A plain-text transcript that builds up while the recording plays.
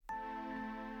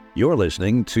You're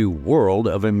listening to World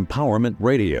of Empowerment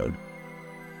Radio,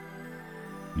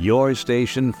 your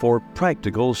station for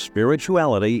practical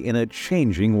spirituality in a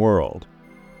changing world.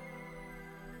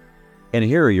 And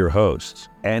here are your hosts,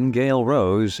 Aingeal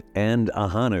Rose and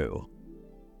Ahanu.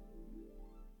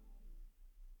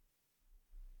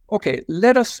 Okay,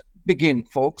 let us begin,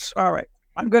 folks. All right.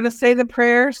 I'm going to say the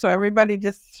prayer, so everybody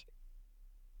just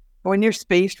go in your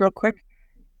space real quick.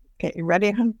 Okay, you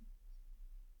ready, hon?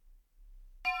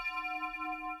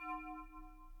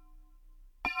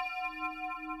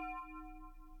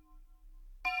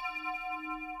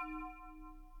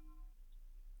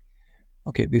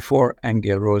 Okay, before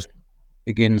Aingeal Rose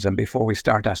begins and before we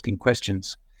start asking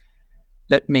questions,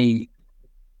 let me,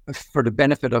 for the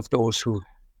benefit of those who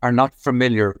are not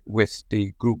familiar with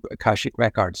the group Akashic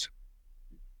Records,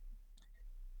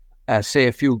 say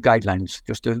a few guidelines,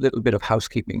 just a little bit of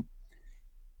housekeeping.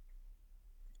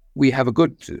 We have a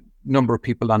good number of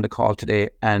people on the call today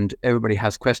and everybody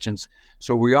has questions.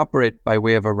 So we operate by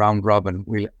way of a round robin.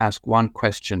 We'll ask one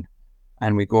question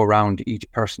and we go around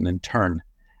each person in turn.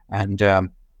 And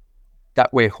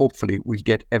that way, hopefully, we'll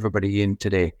get everybody in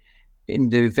today. In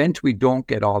the event we don't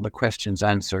get all the questions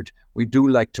answered, we do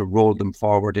like to roll them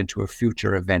forward into a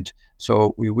future event.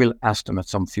 So we will ask them at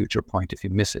some future point if you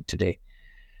miss it today.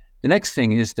 The next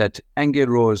thing is that Aingeal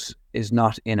Rose is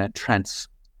not in a trance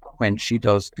when she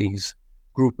does these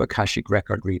group Akashic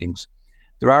record readings.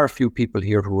 There are a few people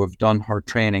here who have done her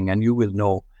training, and you will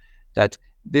know that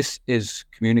this is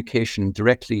communication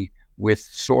directly with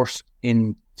Source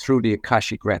through the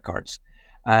Akashic records.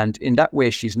 And in that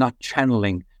way, she's not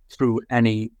channeling through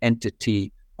any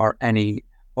entity or any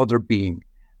other being.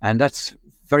 And that's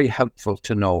very helpful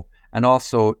to know. And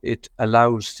also it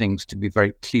allows things to be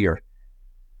very clear.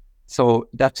 So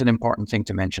that's an important thing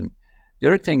to mention. The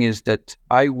other thing is that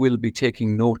I will be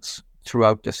taking notes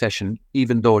throughout the session,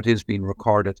 even though it is being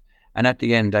recorded. And at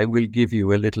the end, I will give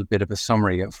you a little bit of a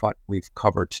summary of what we've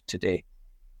covered today.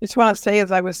 Just want to say,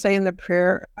 as I was saying the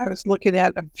prayer, I was looking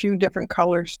at a few different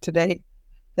colors today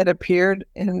that appeared.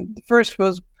 And the first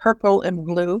was purple and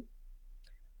blue.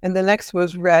 And the next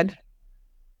was red.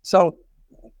 So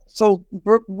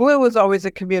blue is always a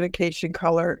communication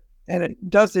color, and it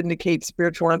does indicate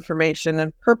spiritual information.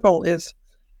 And purple is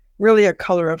really a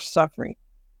color of suffering.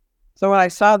 So when I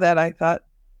saw that, I thought,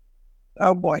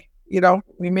 oh boy,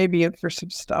 we may be in for some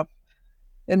stuff.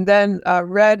 And then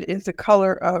red is a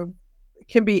color of,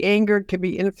 can be anger, can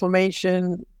be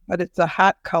inflammation, but it's a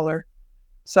hot color.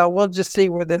 So we'll just see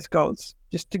where this goes,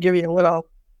 just to give you a little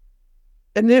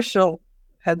initial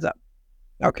heads up.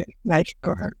 Okay, nice.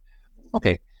 Go ahead.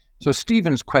 Okay, so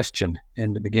Stephen's question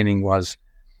in the beginning was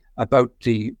about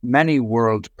the many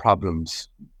world problems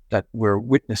that we're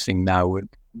witnessing now with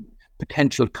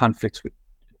potential conflicts with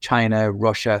China,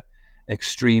 Russia,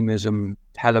 extremism,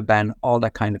 Taliban, all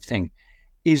that kind of thing.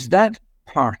 Is that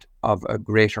part of a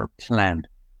greater plan?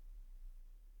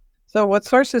 So what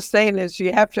Source is saying is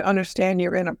you have to understand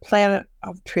you're in a planet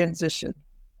of transition,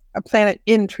 a planet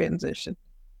in transition,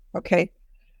 okay?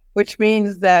 Which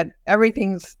means that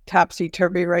everything's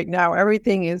topsy-turvy right now.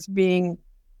 Everything is being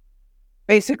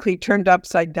basically turned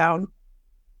upside down.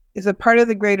 Is a part of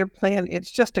the greater plan.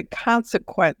 It's just a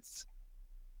consequence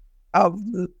of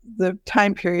the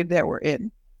time period that we're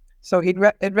in. So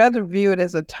I'd rather view it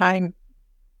as a time,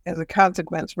 as a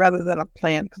consequence rather than a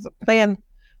plan, because a plan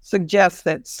suggests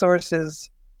that Source is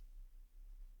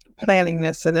planning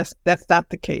this, and that's not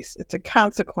the case. It's a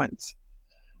consequence,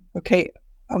 okay,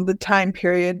 of the time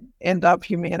period and of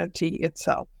humanity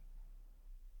itself.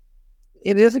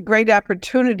 It is a great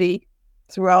opportunity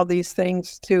through all these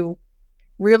things to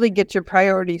really get your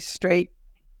priorities straight,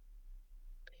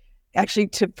 actually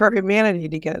for humanity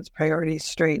to get its priorities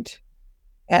straight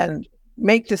and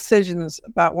make decisions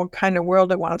about what kind of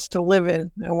world it wants to live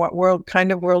in and what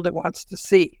kind of world it wants to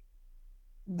see.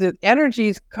 The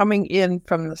energies coming in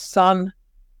from the sun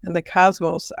and the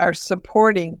cosmos are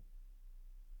supporting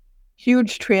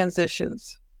huge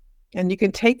transitions. And you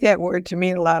can take that word to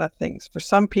mean a lot of things. For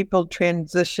some people,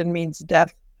 transition means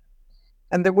death.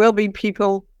 And there will be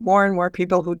people, more and more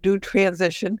people, who do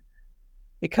transition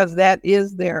because that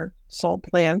is their soul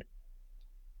plan.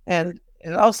 And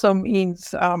it also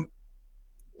means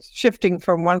shifting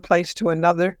from one place to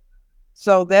another.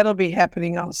 So that'll be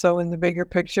happening also in the bigger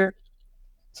picture.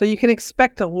 So you can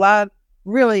expect a lot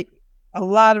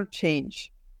of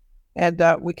change. And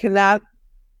we cannot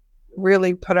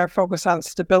really put our focus on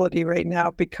stability right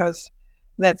now because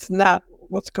that's not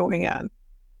what's going on.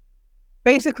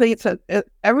 Basically,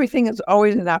 everything is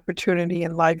always an opportunity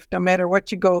in life, no matter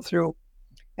what you go through.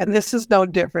 And this is no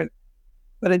different.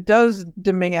 But it does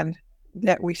demand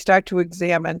that we start to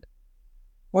examine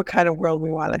what kind of world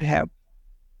we want to have.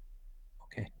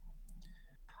 Okay.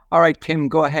 All right, Kim,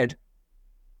 go ahead.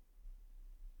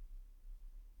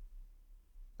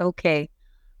 Okay.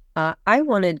 I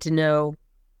wanted to know,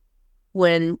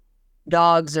 when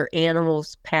dogs or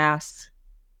animals pass,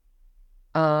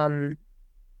 do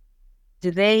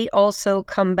they also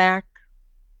come back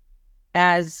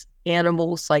as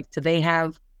animals? Like, do they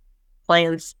have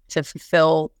plans to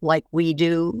fulfill like we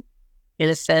do, in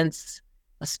a sense,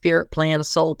 a spirit plan, a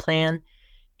soul plan?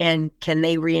 And can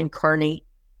they reincarnate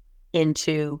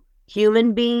into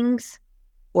human beings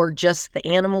or just the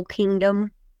animal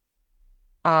kingdom?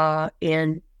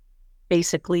 And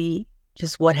basically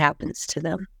just what happens to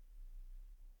them?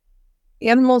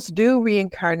 Animals do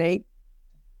reincarnate.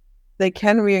 They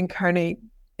can reincarnate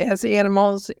as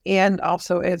animals and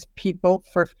also as people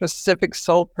for specific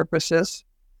soul purposes.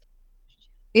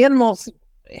 Animals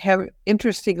have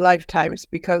interesting lifetimes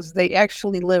because they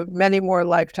actually live many more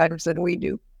lifetimes than we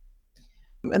do.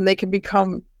 And they can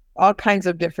become all kinds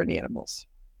of different animals.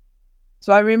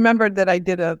 So I remembered that I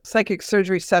did a psychic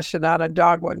surgery session on a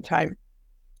dog one time.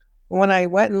 When I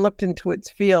went and looked into its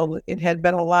field, it had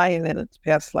been a lion in its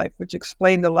past life, which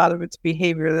explained a lot of its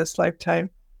behavior this lifetime.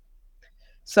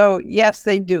 So yes,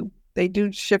 they do. They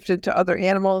do shift into other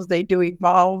animals. They do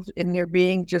evolve in their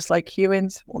being just like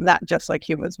humans. Well, not just like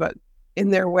humans, but in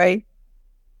their way.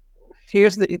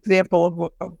 Here's the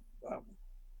example of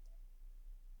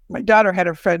my daughter had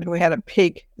a friend who had a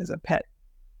pig as a pet.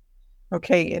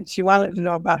 Okay, and she wanted to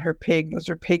know about her pig. Was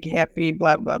her pig happy?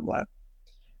 Blah, blah, blah.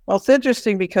 Well, it's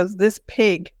interesting because this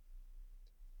pig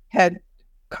had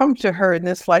come to her in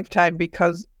this lifetime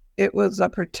because it was a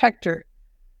protector,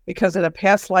 because in a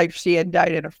past life she had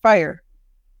died in a fire.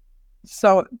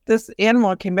 So this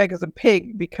animal came back as a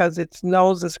pig because its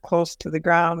nose is close to the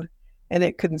ground and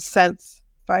it can sense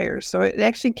fires. So it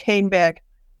actually came back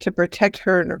to protect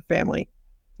her and her family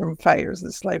from fires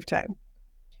this lifetime.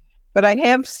 But I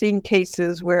have seen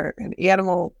cases where an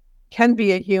animal can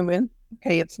be a human.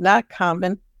 Okay, it's not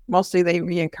common. Mostly they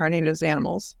reincarnate as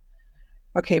animals.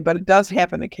 Okay, but it does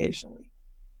happen occasionally.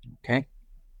 Okay.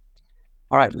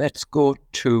 All right, let's go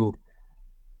to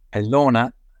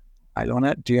Ilona.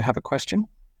 Ilona, do you have a question?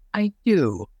 I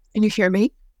do. Can you hear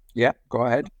me? Yeah, go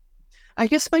ahead. I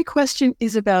guess my question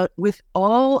is about, with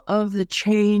all of the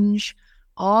change,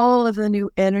 all of the new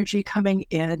energy coming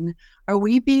in, are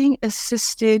we being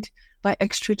assisted by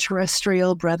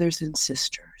extraterrestrial brothers and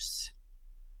sisters?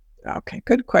 Okay,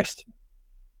 good question.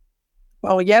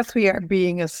 Well, yes, we are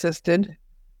being assisted,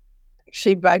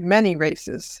 actually, by many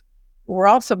races. We're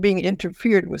also being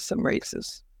interfered with some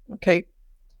races, okay?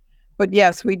 But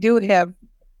yes, we do have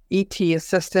ET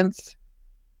assistance,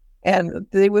 and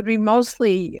they would be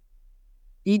mostly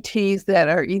ETs that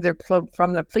are either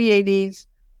from the Pleiades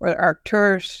or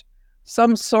Arcturus,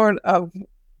 some sort of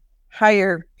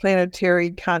higher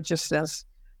planetary consciousness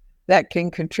that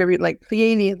can contribute. Like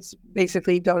Pleiadians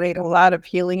basically donate a lot of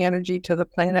healing energy to the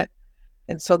planet.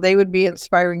 And so they would be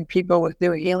inspiring people with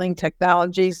new healing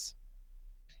technologies.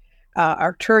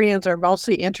 Arcturians are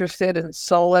mostly interested in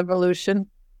soul evolution.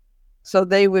 So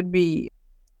they would be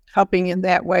helping in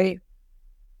that way.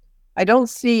 I don't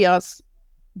see us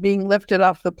being lifted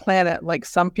off the planet like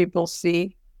some people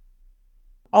see.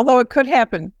 Although it could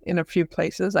happen in a few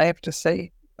places, I have to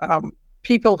say.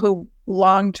 People who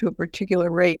belong to a particular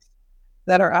race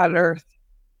that are on Earth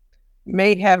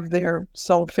may have their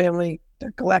soul family,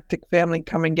 their galactic family,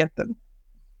 come and get them.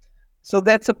 So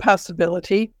that's a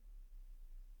possibility.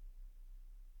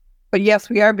 But yes,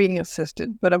 we are being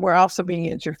assisted, but we're also being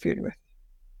interfered with.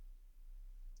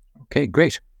 Okay,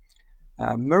 great.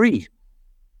 Marie.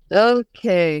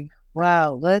 Okay.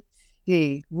 Wow. Let's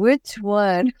see. Which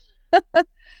one?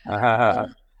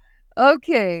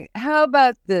 Okay. How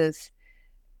about this?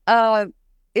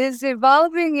 Is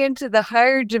evolving into the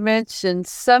higher dimension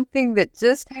something that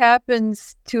just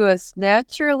happens to us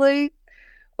naturally?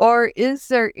 Or is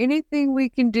there anything we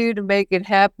can do to make it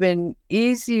happen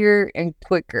easier and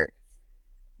quicker?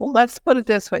 Well, let's put it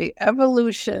this way.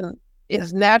 Evolution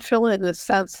is natural in the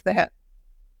sense that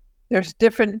there's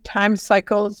different time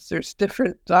cycles, there's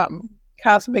different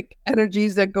cosmic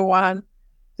energies that go on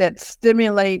that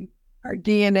stimulate our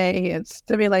DNA and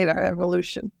stimulate our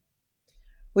evolution.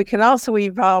 We can also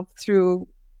evolve through,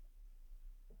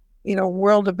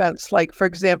 world events. Like, for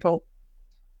example,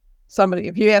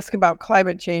 if you ask about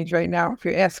climate change right now, if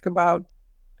you ask about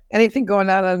anything going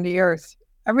on the Earth,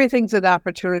 everything's an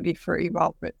opportunity for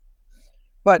evolvement.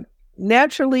 But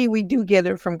naturally, we do get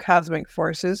it from cosmic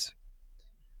forces.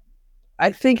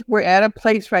 I think we're at a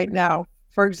place right now,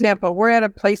 for example, we're at a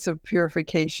place of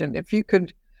purification. If you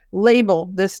could label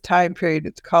this time period.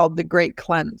 It's called the Great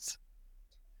Cleanse.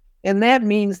 And that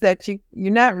means that you're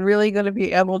not really going to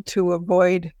be able to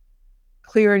avoid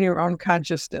clearing your own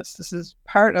consciousness. This is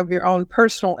part of your own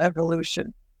personal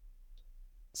evolution.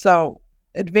 So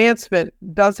advancement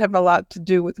does have a lot to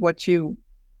do with what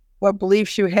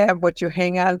beliefs you have, what you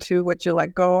hang on to, what you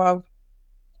let go of.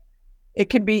 It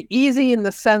can be easy in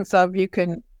the sense of you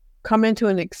can come into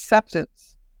an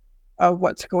acceptance of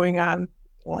what's going on.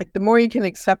 Like the more you can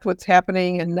accept what's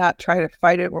happening and not try to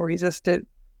fight it or resist it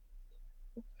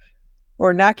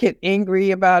or not get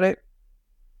angry about it,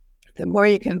 the more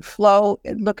you can flow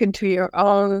and look into your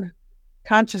own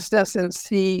consciousness and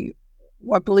see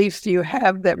what beliefs do you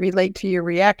have that relate to your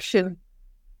reaction,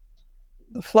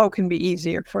 the flow can be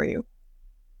easier for you.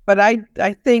 But I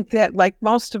think that, like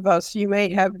most of us, you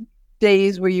may have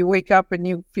days where you wake up and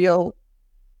you feel,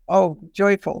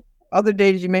 joyful. Other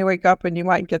days you may wake up and you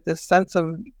might get this sense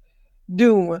of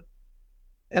doom.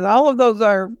 And all of those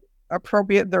are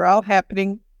appropriate. They're all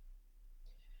happening.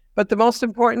 But the most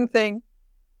important thing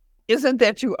isn't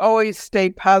that you always stay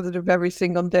positive every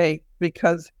single day,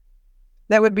 because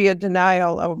that would be a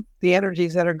denial of the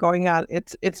energies that are going on.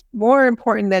 It's more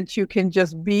important that you can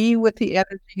just be with the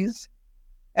energies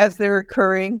as they're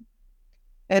occurring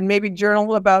and maybe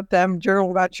journal about them,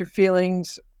 journal about your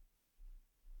feelings.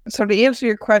 So to answer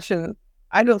your question,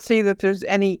 I don't see that there's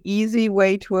any easy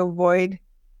way to avoid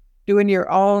doing your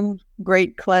own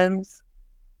great cleanse,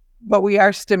 but we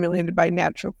are stimulated by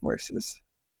natural forces.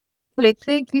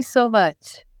 Thank you so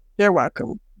much. You're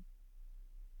welcome.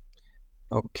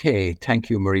 Okay, thank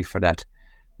you, Marie, for that.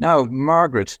 Now,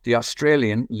 Margaret, the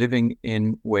Australian living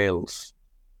in Wales.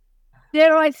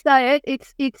 Dare I say it?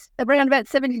 It's around about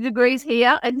 70 degrees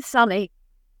here and sunny.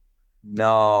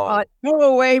 No.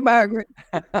 Go away, Margaret.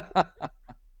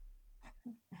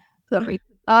 Sorry.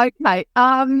 Okay.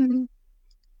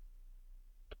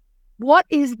 What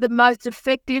is the most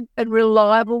effective and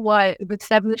reliable way of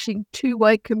establishing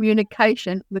two-way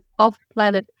communication with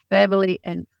off-planet family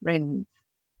and friends?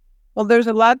 Well, there's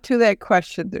a lot to that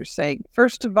question, they're saying.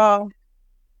 First of all,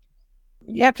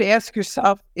 you have to ask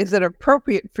yourself, is it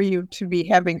appropriate for you to be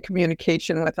having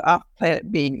communication with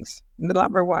off-planet beings?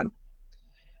 Number one.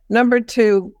 Number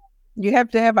two, you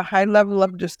have to have a high level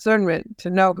of discernment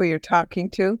to know who you're talking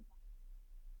to.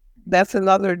 That's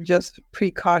another just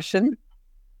precaution.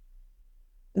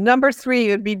 Number three,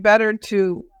 it'd be better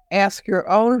to ask your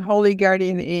own holy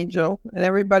guardian angel, and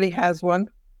everybody has one,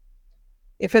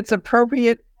 if it's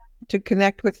appropriate to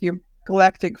connect with your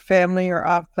galactic family or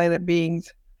off-planet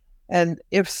beings. And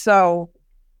if so,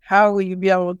 how will you be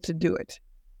able to do it?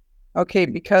 Okay,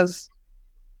 because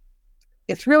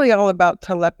it's really all about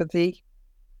telepathy.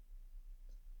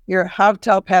 How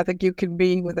telepathic you can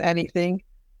be with anything,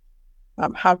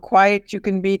 how quiet you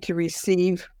can be to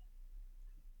receive.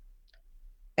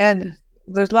 And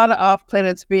there's a lot of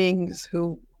off-planet beings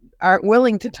who aren't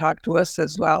willing to talk to us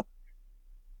as well.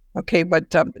 Okay,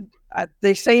 but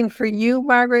they're saying for you,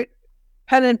 Margaret,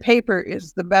 pen and paper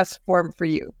is the best form for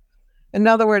you. In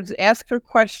other words, ask a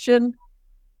question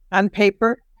on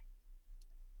paper.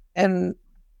 And,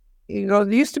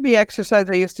 there used to be exercise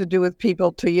I used to do with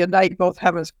people to unite both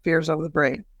hemispheres of the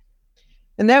brain.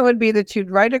 And that would be that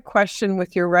you'd write a question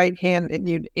with your right hand and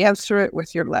you'd answer it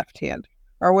with your left hand.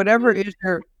 Or whatever is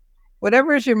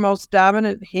your most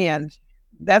dominant hand,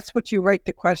 that's what you write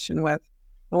the question with.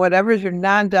 And whatever is your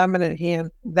non-dominant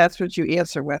hand, that's what you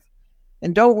answer with.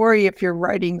 And don't worry if your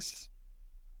writing's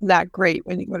not great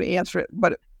when you go to answer it.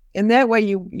 But in that way,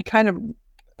 you kind of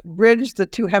bridge the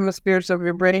two hemispheres of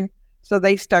your brain so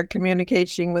they start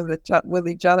communicating with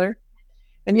each other.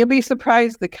 And you'll be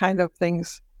surprised the kind of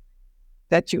things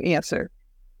that you answer.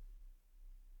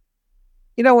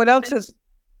 What else is,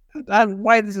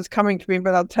 why this is coming to me,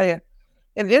 but I'll tell you.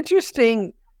 An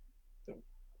interesting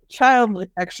child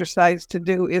exercise to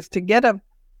do is to get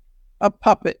a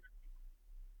puppet.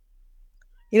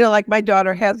 Like my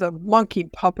daughter has a monkey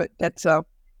puppet that's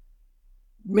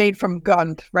made from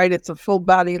Gund, right? It's a full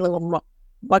body little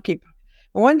monkey.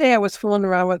 And one day I was fooling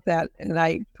around with that and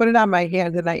I put it on my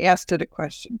hand and I asked it a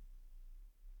question.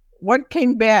 What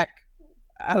came back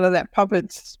out of that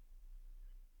puppet's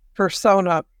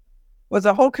persona was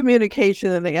a whole communication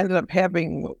that they ended up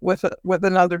having with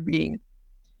another being.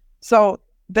 So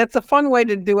that's a fun way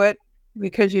to do it,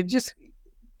 because you just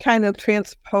kind of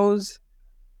transpose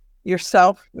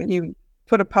yourself when you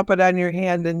put a puppet on your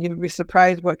hand, and you'd be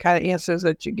surprised what kind of answers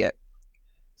that you get.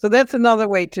 So that's another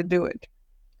way to do it.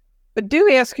 But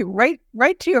do ask you,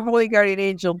 write to your holy guardian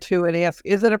angel too and ask,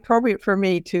 is it appropriate for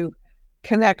me to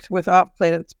connect with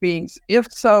off-planet beings? If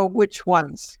so, which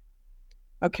ones?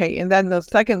 Okay, and then the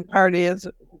second part is,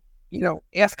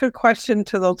 ask a question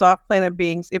to those off-planet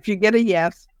beings. If you get a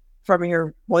yes from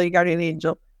your holy guardian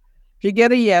angel, if you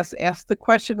get a yes, ask the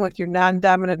question with your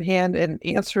non-dominant hand and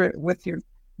answer it with your,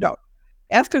 no,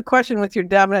 ask a question with your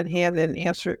dominant hand and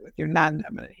answer it with your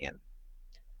non-dominant hand.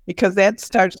 Because that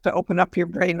starts to open up your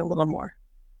brain a little more.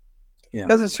 Yeah.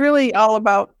 Because it's really all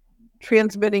about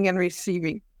transmitting and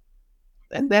receiving.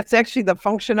 And that's actually the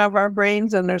function of our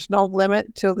brains, and there's no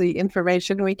limit to the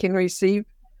information we can receive.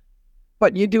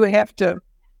 But you do have to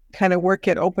kind of work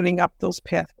at opening up those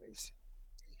pathways.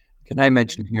 Can I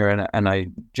mention here, and I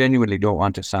genuinely don't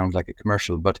want to sound like a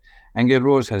commercial, but Aingeal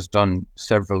Rose has done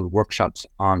several workshops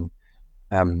on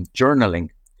journaling,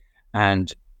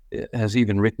 and has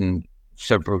even written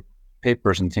several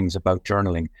papers and things about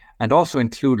journaling, and also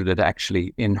included it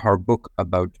actually in her book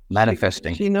about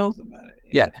manifesting. She knows about it.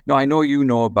 Yeah. No, I know you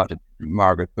know about it,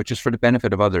 Margaret, but just for the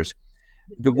benefit of others.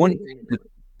 The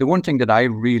one thing that I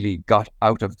really got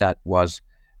out of that was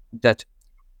that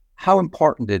how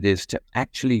important it is to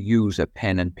actually use a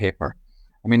pen and paper.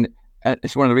 I mean,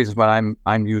 it's one of the reasons why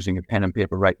I'm using a pen and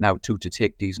paper right now too, to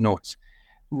take these notes,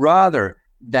 rather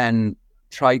than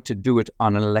try to do it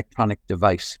on an electronic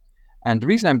device. And the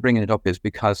reason I'm bringing it up is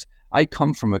because I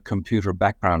come from a computer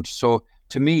background. So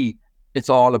to me, it's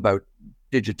all about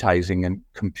digitizing and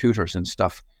computers and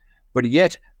stuff. But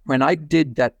yet, when I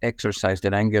did that exercise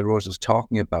that Aingeal Rose is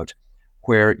talking about,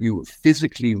 where you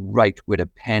physically write with a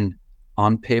pen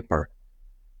on paper,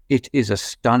 it is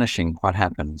astonishing what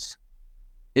happens.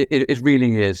 It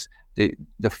really is. The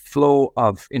flow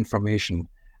of information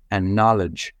and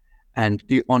knowledge and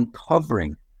the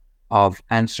uncovering of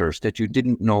answers that you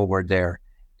didn't know were there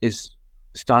is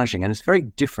astonishing. And it's very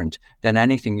different than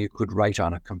anything you could write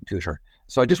on a computer.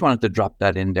 So I just wanted to drop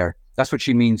that in there. That's what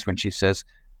she means when she says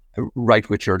write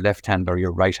with your left hand or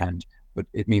your right hand, but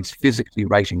it means physically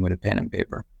writing with a pen and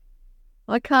paper.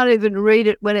 I can't even read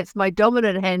it when it's my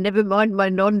dominant hand, never mind my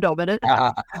non-dominant.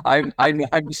 I'm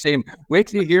the same. Wait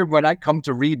till you hear when I come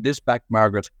to read this back,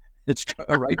 Margaret. It's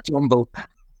a right tumble.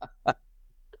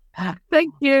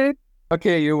 Thank you.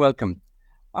 Okay, you're welcome.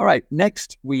 All right,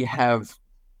 next we have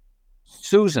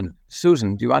Susan.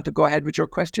 Susan, do you want to go ahead with your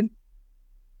question?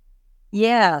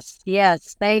 Yes,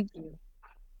 thank you.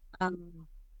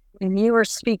 When you were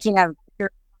speaking of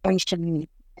your question,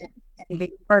 and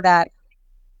before that,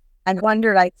 I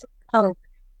wondered, I felt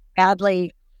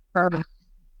badly for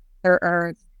her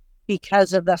Earth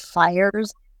because of the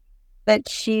fires that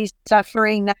she's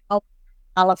suffering now, in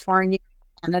California,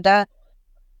 Canada,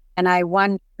 and I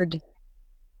wondered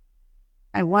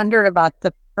about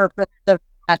the purpose of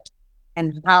that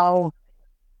and how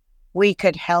we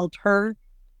could help her.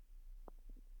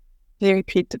 Can you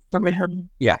repeat it for me?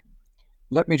 Yeah.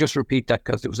 Let me just repeat that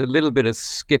because there was a little bit of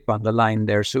skip on the line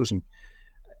there, Susan.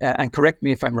 And correct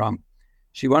me if I'm wrong.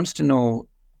 She wants to know,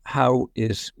 how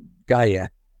is Gaia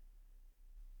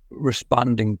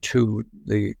responding to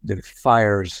the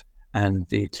fires and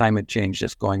the climate change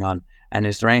that's going on? And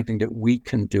is there anything that we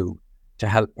can do to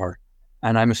help her?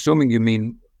 And I'm assuming you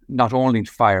mean not only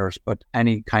fires, but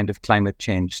any kind of climate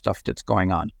change stuff that's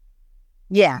going on.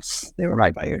 Yes. There were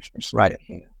Right. fires. Right.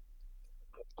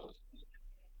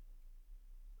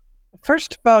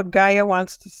 First of all, Gaia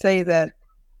wants to say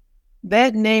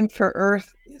that name for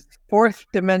Earth is fourth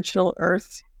dimensional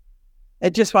Earth.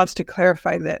 It just wants to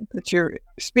clarify that you're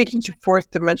speaking to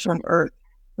fourth dimensional Earth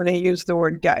when they use the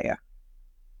word Gaia.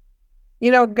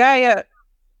 Gaia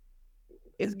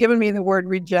is giving me the word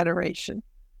regeneration.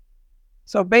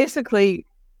 So basically,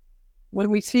 when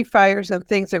we see fires and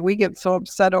things that we get so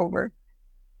upset over,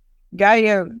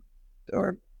 Gaia,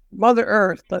 or Mother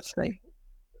Earth, let's say,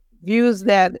 views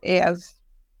that as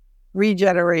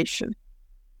regeneration.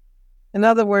 In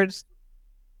other words,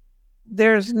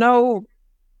 it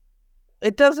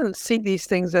doesn't see these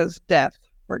things as death,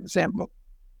 for example,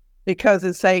 because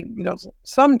it's saying,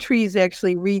 some trees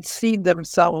actually reseed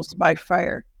themselves by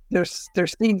fire. Their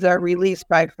seeds are released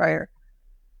by fire.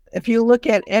 If you look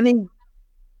at any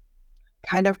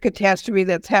kind of catastrophe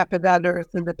that's happened on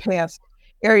Earth in the past,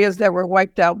 areas that were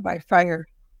wiped out by fire,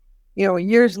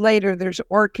 years later, there's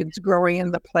orchids growing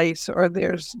in the place, or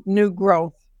there's new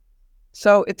growth.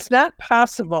 So it's not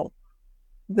possible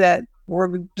that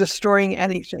we're destroying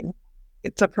anything.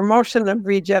 It's a promotion of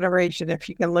regeneration, if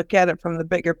you can look at it from the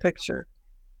bigger picture.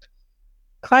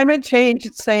 Climate change,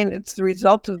 it's saying it's the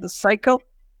result of the cycle.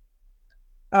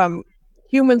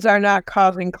 Humans are not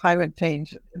causing climate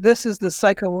change. This is the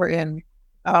cycle we're in.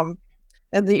 And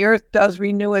the Earth does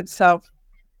renew itself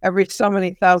every so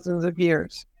many thousands of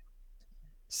years.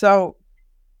 So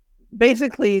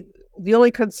basically, the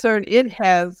only concern it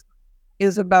has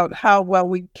is about how well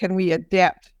we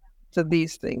adapt to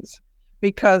these things,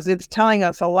 because it's telling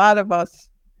us a lot of us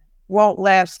won't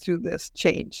last through this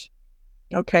change.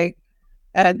 Okay.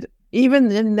 And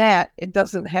even in that, it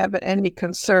doesn't have any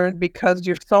concern because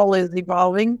your soul is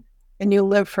evolving and you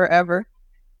live forever.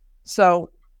 So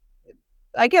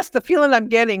I guess the feeling I'm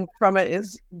getting from it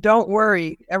is, don't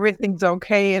worry, everything's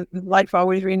okay and life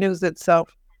always renews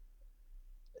itself.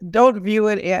 Don't view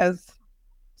it as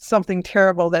something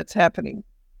terrible that's happening.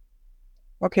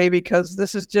 Okay, because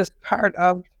this is just part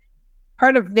of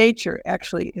nature,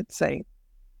 actually, it's saying.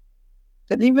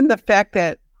 And even the fact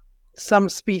that some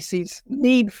species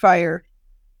need fire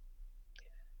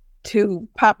to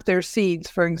pop their seeds,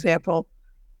 for example,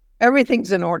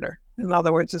 everything's in order. In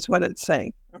other words, is what it's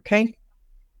saying. Okay?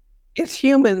 It's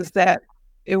humans that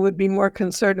it would be more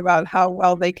concerned about how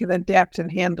well they can adapt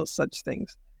and handle such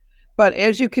things. But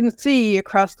as you can see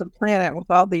across the planet with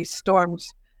all these storms,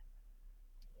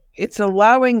 it's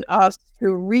allowing us to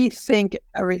rethink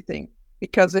everything.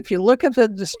 Because if you look at the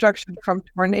destruction from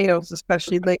tornadoes,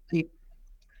 especially lately,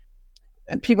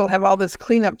 and people have all this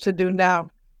cleanup to do now,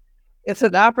 it's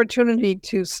an opportunity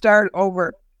to start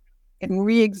over and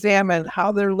re-examine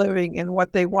how they're living and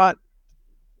what they want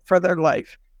for their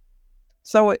life.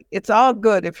 So it's all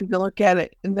good if you can look at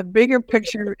it in the bigger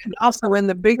picture, and also in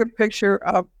the bigger picture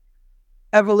of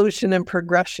evolution and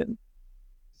progression.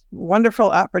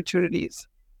 Wonderful opportunities.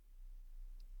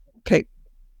 Okay.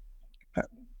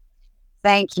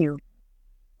 Thank you.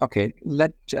 Okay,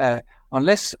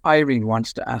 unless Irene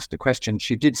wants to ask the question,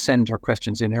 she did send her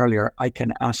questions in earlier. I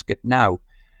can ask it now.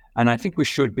 And I think we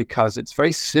should, because it's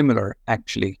very similar,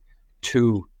 actually,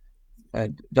 to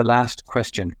the last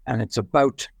question. And it's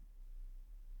about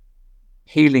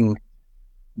healing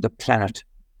the planet.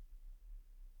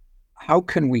 How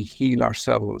can we heal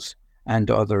ourselves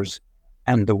and others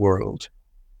and the world?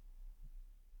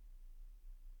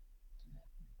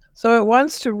 So it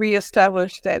wants to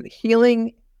reestablish that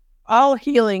all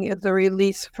healing is a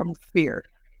release from fear.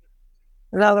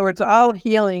 In other words, all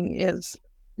healing is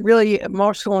really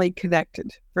emotionally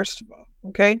connected, first of all,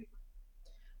 okay?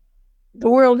 The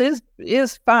world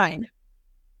is fine.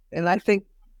 And I think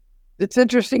it's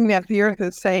interesting that the earth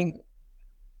is saying,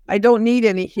 I don't need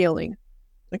any healing.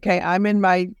 Okay, I'm in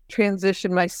my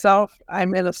transition myself.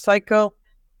 I'm in a cycle.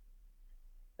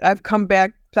 I've come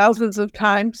back thousands of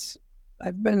times.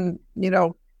 I've been,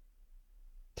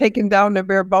 taken down to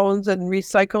bare bones and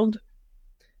recycled.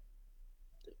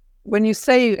 When you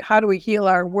say, how do we heal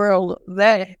our world,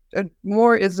 that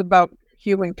more is about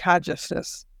human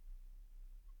consciousness.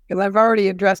 And I've already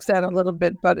addressed that a little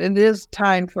bit, but it is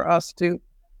time for us to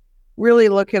really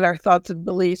look at our thoughts and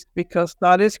beliefs, because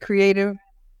thought is creative.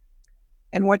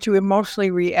 And what you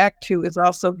emotionally react to is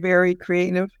also very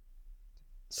creative.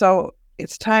 So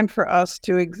it's time for us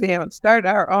to start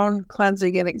our own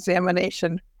cleansing and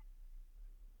examination.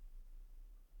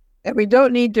 And we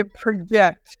don't need to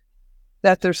project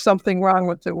that there's something wrong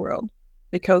with the world,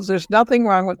 because there's nothing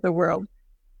wrong with the world.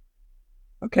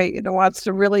 Okay, it wants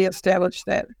to really establish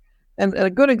that. And a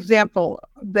good example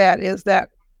of that is that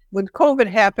when COVID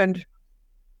happened,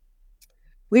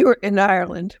 we were in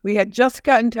Ireland. We had just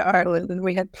gotten to Ireland, and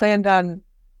we had planned on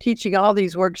teaching all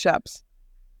these workshops.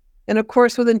 And of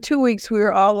course, within 2 weeks, we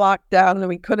were all locked down and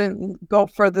we couldn't go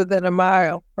further than a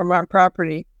mile from our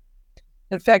property.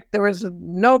 In fact, there was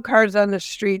no cars on the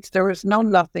streets. There was no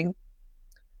nothing.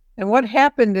 And what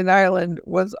happened in Ireland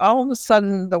was all of a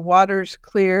sudden the waters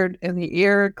cleared and the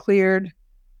air cleared.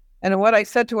 And what I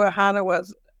said to Ahana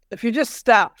was, if you just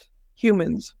stopped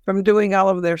humans from doing all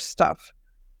of their stuff,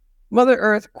 Mother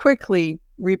Earth quickly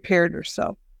repaired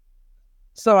herself.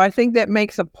 So I think that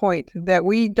makes a point that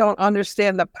we don't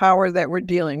understand the power that we're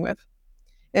dealing with.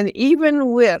 And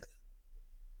even with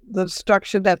the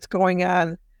destruction that's going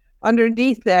on,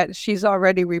 underneath that, she's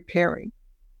already repairing.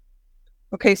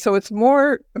 Okay, so it's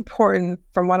more important,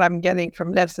 from what I'm getting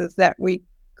from this, is that we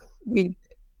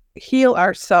heal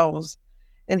ourselves,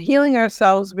 and healing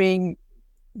ourselves being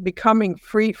becoming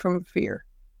free from fear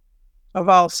of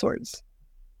all sorts.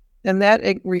 And that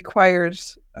it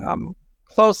requires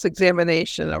close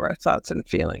examination of our thoughts and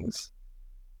feelings.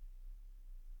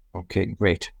 Okay,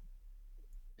 great.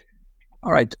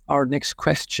 All right, our next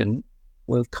question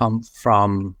will come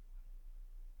from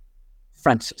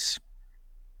Francis.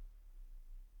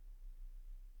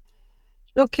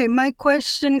 Okay, my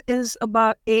question is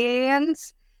about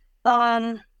aliens.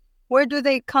 Where do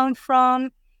they come from,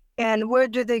 and where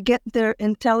do they get their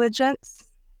intelligence?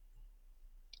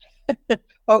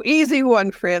 Oh, easy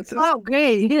one, Francis. Oh,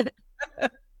 great.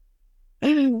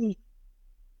 Okay.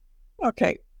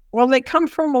 Well, they come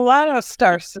from a lot of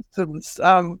star systems.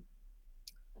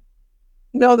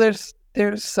 There's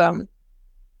there's a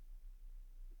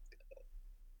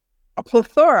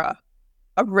plethora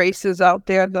of races out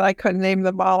there that I couldn't name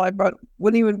them all.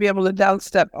 Wouldn't even be able to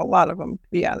downstep a lot of them, to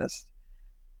be honest.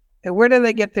 And where do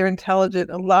they get their intelligence?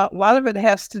 A lot of it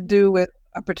has to do with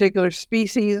a particular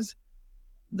species,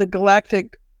 the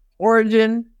galactic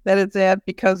origin that it's at.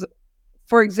 Because,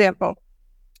 for example,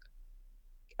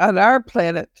 on our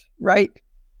planet, right,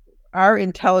 our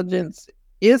intelligence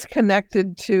is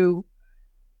connected to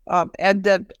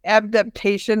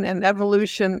adaptation and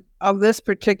evolution of this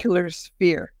particular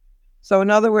sphere. So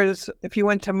in other words, if you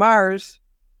went to Mars,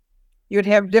 you'd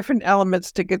have different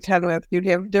elements to contend with. You'd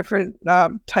have different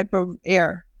type of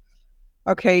air.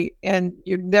 Okay, and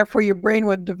therefore your brain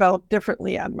would develop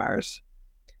differently on Mars.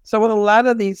 So with a lot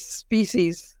of these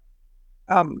species,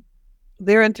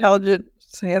 their intelligence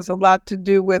has a lot to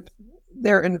do with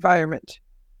their environment.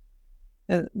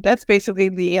 And that's basically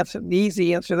the answer, the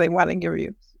easy answer they want to give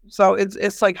you. So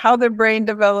it's like how their brain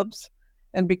develops,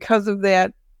 and because of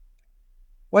that,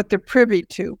 what they're privy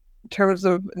to in terms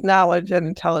of knowledge and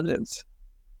intelligence.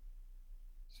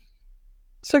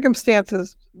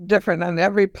 Circumstances different on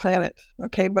every planet,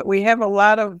 okay? But we have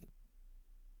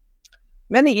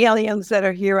many aliens that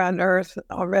are here on Earth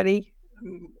already.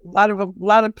 A lot of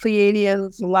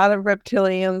Pleiadians, a lot of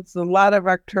reptilians, a lot of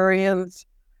Arcturians,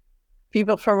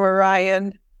 people from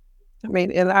Orion. I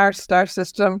mean, in our star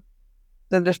system,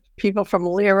 then there's people from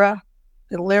Lyra.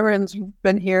 The Lyrans have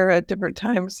been here at different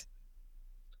times.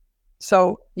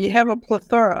 So you have a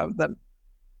plethora of them.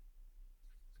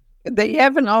 They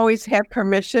haven't always had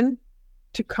permission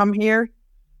to come here,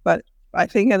 but I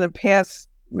think in the past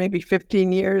maybe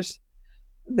 15 years,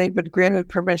 they've been granted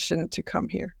permission to come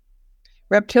here.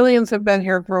 Reptilians have been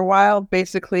here for a while,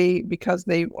 basically because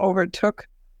they overtook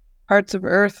parts of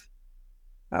Earth.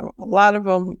 A lot of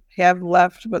them have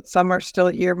left, but some are still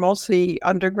here, mostly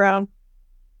underground,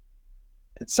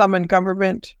 some in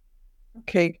government.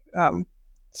 Okay,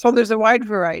 so there's a wide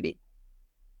variety.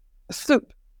 A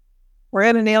soup. We're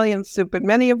in an alien soup, and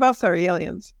many of us are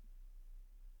aliens.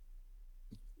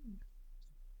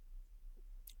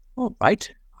 All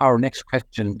right. Our next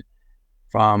question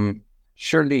from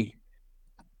Shirley.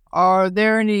 Are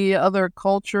there any other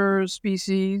cultures,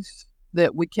 species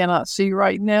that we cannot see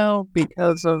right now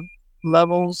because of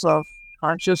levels of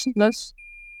consciousness?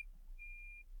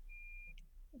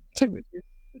 Could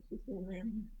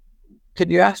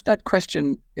you ask that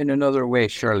question in another way,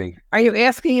 Shirley? Are you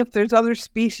asking if there's other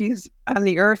species on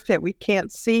the Earth that we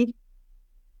can't see?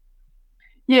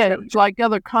 Yeah, it's like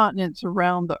other continents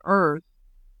around the Earth.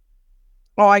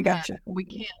 Oh, I gotcha. We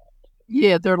can't.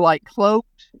 Yeah, they're like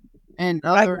cloaked, and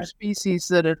other species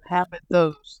that inhabit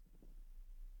those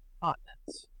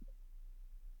continents.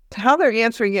 How they're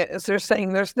answering it is they're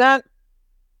saying there's not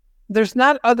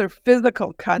other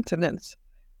physical continents,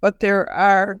 but there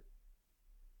are,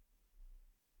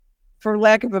 for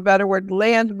lack of a better word,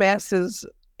 land masses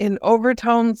in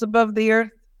overtones above the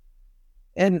Earth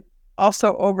and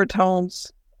also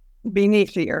overtones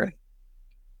beneath the Earth.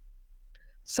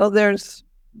 So there's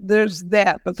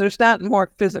that, but there's not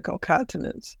more physical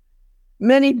continents.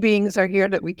 Many beings are here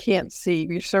that we can't see.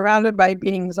 We're surrounded by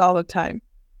beings all the time.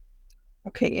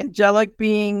 Okay, angelic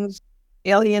beings,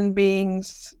 alien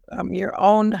beings, your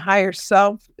own higher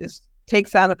self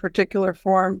takes on a particular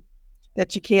form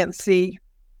that you can't see.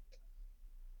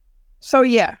 So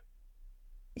yeah,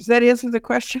 does that answer the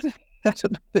question? That's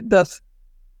what it does.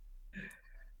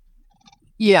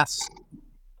 Yes.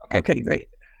 Okay, great.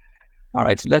 All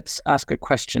right, so let's ask a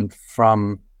question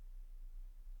from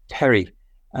Terry.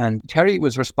 And Terry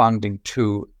was responding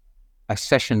to a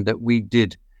session that we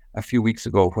did a few weeks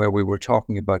ago where we were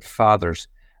talking about fathers.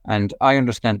 And I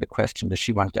understand the question that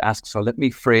she wanted to ask, so let me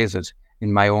phrase it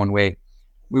in my own way.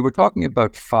 We were talking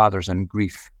about fathers and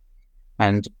grief.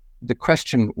 And the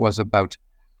question was about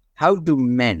how do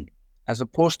men, as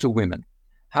opposed to women,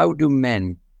 how do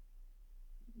men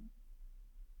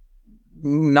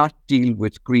not deal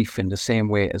with grief in the same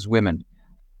way as women?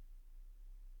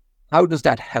 How does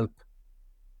that help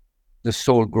the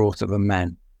soul growth of a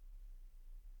man?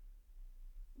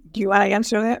 Do you want to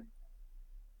answer that?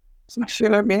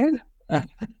 Should I man?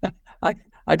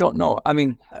 I don't know. I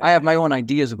mean, I have my own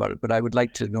ideas about it, but I would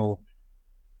like to know.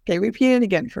 Okay, repeat it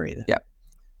again for you. Yeah.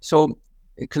 So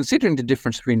considering the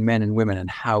difference between men and women and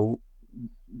how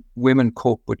women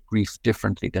cope with grief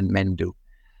differently than men do,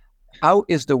 how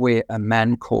is the way a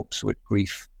man copes with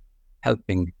grief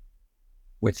helping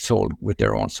with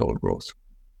their own soul growth?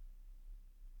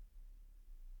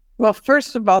 Well,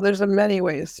 first of all, there's many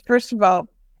ways. First of all,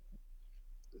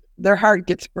 their heart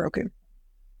gets broken.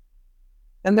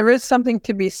 And there is something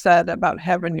to be said about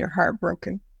having your heart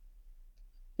broken.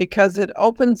 because it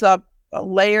opens up a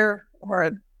layer or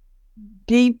a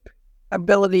deep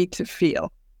ability to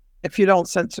feel if you don't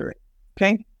censor it.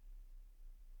 Okay.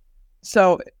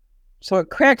 So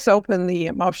it cracks open the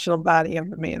emotional body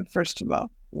of a man, first of all,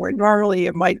 where normally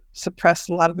it might suppress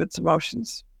a lot of its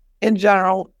emotions in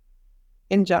general.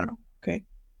 Okay.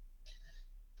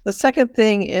 The second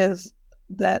thing is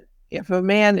that if a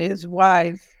man is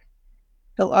wise,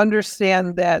 he'll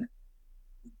understand that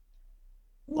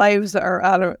lives are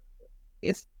out of,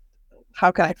 it's,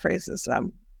 how can I phrase this?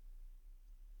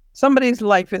 Somebody's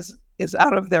life is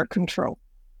out of their control.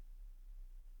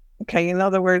 Okay, in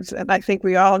other words, and I think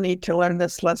we all need to learn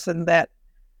this lesson, that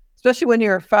especially when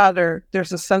you're a father,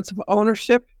 there's a sense of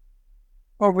ownership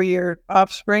over your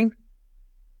offspring.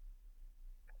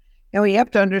 And we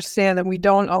have to understand that we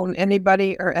don't own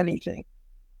anybody or anything.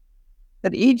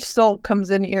 That each soul comes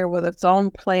in here with its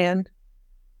own plan,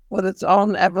 with its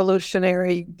own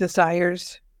evolutionary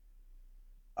desires,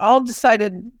 all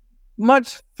decided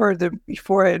much further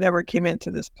before it ever came into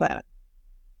this planet.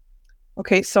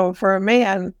 Okay, so for a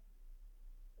man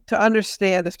to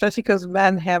understand, especially because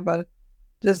men have a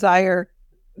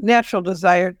natural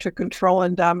desire to control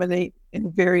and dominate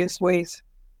in various ways.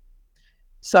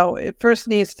 So it first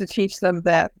needs to teach them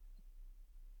that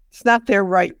it's not their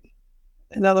right.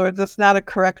 In other words, it's not a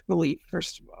correct belief,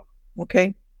 first of all.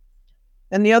 Okay?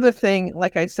 And the other thing,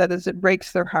 like I said, is it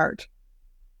breaks their heart.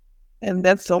 And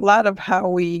that's a lot of how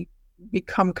we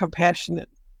become compassionate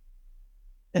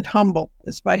and humble,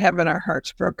 is by having our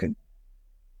hearts broken.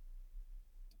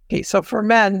 Okay, so for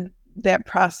men, that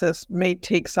process may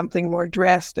take something more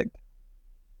drastic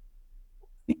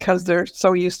because they're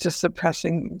so used to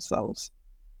suppressing themselves.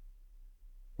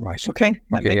 Right. Okay,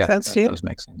 that makes sense to you? That does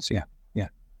make sense, yeah.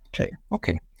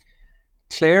 Okay.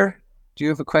 Claire, do you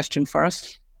have a question for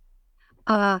us?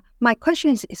 My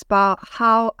question is about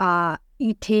how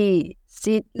ET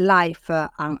see life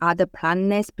on other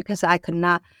planets, because I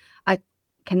cannot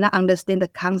understand the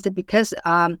concept, because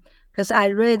I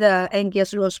read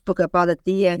Aingeal Rose book about the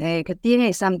DNA.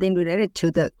 DNA is something related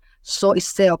to the soul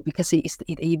itself, because it's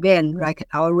an event, like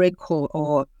our record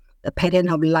or the pattern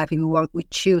of life we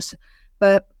choose.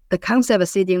 But the concept of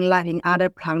seeding life in other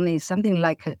planets is something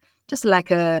like we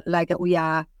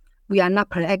are not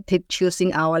proactive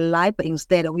choosing our life, but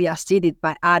instead we are seeded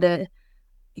by other,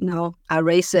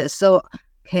 races. So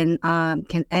can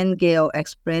Aingeal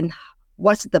explain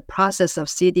what's the process of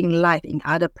seeding life in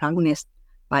other planets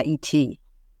by ET?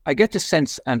 I get the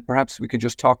sense, and perhaps we could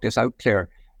just talk this out, Claire.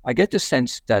 I get the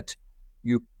sense that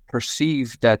you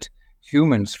perceive that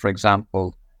humans, for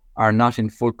example, are not in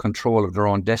full control of their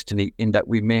own destiny, in that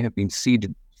we may have been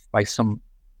seeded by something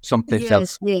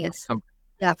else. Yes.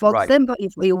 Yeah. For example,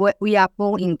 if we are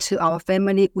born into our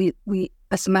family, we,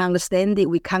 as my understanding,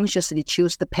 we consciously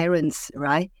choose the parents,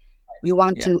 right? We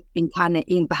want to incarnate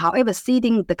in. But however,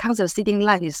 the concept of seeding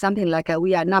life is something like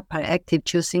we are not proactive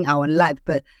choosing our life,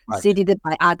 but seeded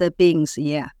by other beings.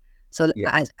 Yeah. So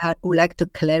I would like to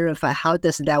clarify, how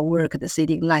does that work, the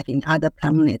seeding life in other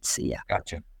planets? Yeah.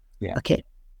 Gotcha. Yeah. Okay.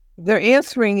 They're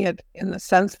answering it in the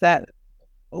sense that,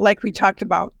 like we talked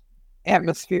about,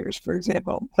 atmospheres, for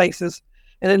example, places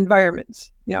and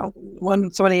environments.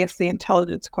 When somebody asked the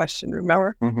intelligence question,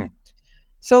 remember? Mm-hmm.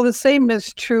 So the same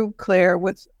is true, Claire,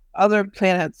 with other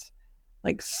planets.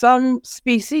 Like some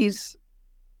species,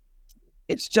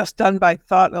 it's just done by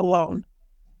thought alone.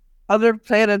 Other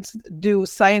planets do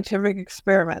scientific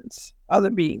experiments, other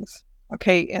beings,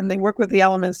 okay, and they work with the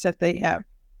elements that they have.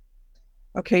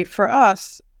 Okay, for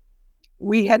us,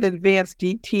 we had advanced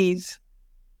ETs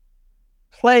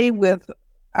play with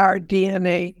our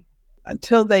DNA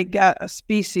until they got a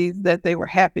species that they were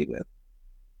happy with.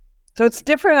 So it's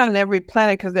different on every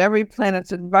planet, because every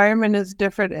planet's environment is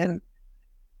different, and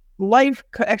life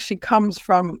actually comes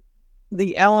from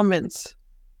the elements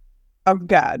of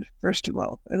God, first of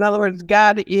all. In other words,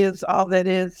 God is all that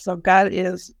is. So God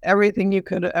is everything you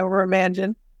could ever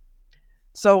imagine.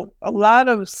 So a lot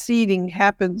of seeding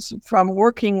happens from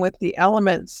working with the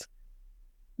elements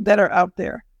that are out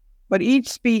there. But each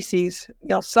species,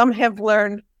 some have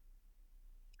learned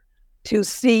to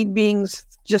seed beings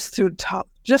just through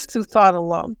thought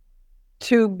alone.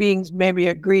 Two beings maybe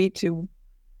agree to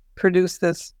produce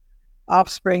this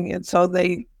offspring, and so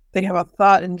they have a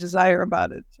thought and desire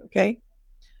about it, okay?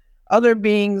 Other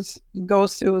beings go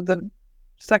through the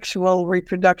sexual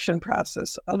reproduction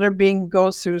process. Other being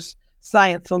goes through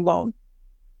science alone.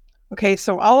 Okay,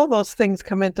 so all of those things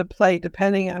come into play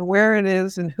depending on where it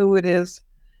is and who it is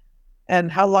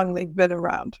and how long they've been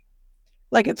around.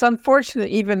 Like, it's unfortunate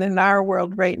even in our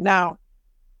world right now,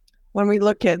 when we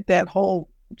look at that whole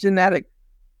genetic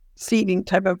seeding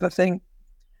type of a thing,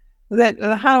 that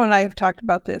Hannah and I have talked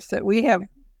about this, that we have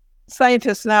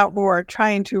scientists now who are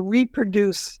trying to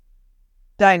reproduce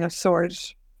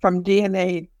dinosaurs from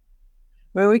DNA.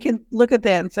 Well, we can look at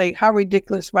that and say, how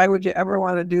ridiculous. Why would you ever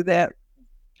want to do that?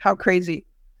 How crazy.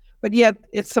 But yet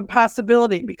it's a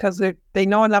possibility because they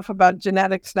know enough about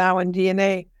genetics now and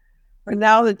DNA. Or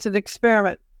now it's an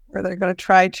experiment where they're going to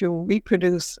try to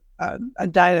reproduce a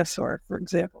dinosaur, for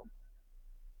example.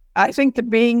 I think the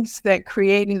beings that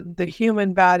created the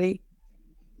human body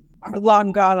are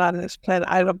long gone on this planet.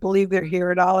 I don't believe they're here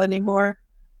at all anymore.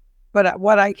 But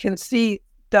what I can see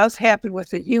does happen with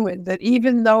the human, that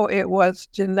even though it was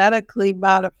genetically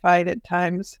modified at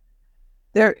times,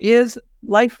 there is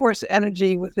life force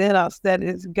energy within us that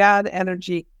is God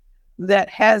energy that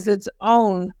has its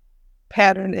own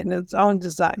pattern and its own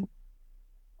design.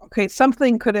 Okay,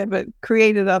 something could have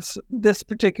created us this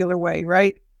particular way,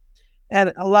 right?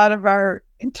 And a lot of our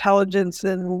intelligence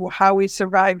and how we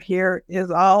survive here is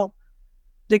all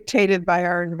dictated by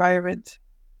our environment.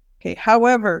 Okay,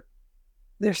 however,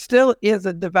 there still is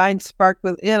a divine spark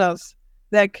within us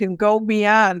that can go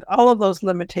beyond all of those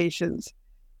limitations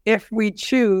if we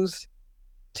choose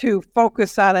to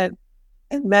focus on it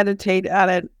and meditate on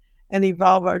it and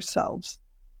evolve ourselves.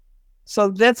 So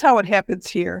that's how it happens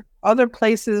here. Other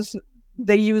places,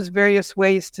 they use various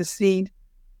ways to seed.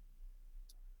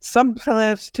 Some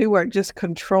planets, too, are just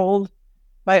controlled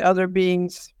by other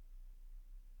beings.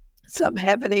 Some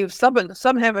haven't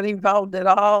evolved at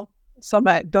all. Some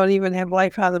don't even have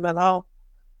life on them at all.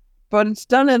 But it's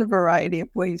done in a variety of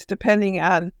ways, depending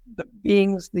on the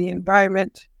beings, the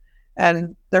environment,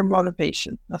 and their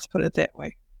motivation. Let's put it that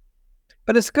way.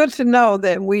 But it's good to know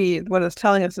that what it's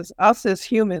telling us is us as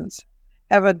humans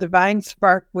have a divine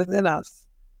spark within us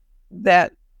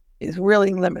that is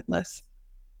really limitless,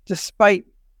 despite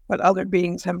what other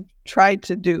beings have tried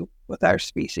to do with our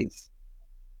species.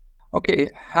 Okay,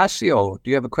 Hasio, do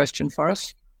you have a question for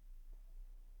us?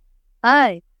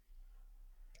 Hi.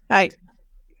 Hi.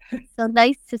 So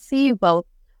nice to see you both.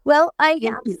 Well, I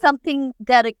have something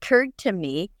that occurred to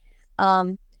me.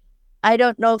 I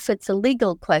don't know if it's a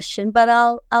legal question, but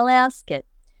I'll ask it.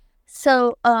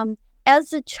 So,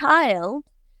 as a child,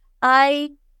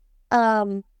 I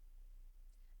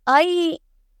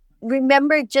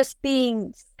remember just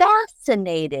being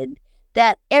fascinated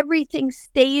that everything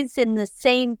stays in the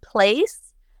same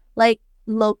place, like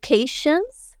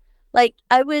locations. Like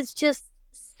I was just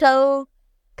so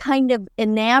kind of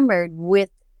enamored with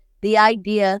the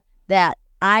idea that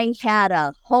I had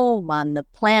a home on the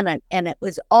planet and it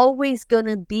was always going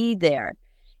to be there.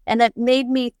 And it made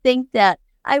me think that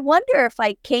I wonder if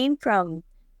I came from,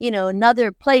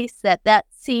 another place that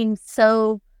seems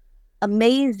so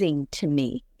amazing to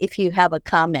me. If you have a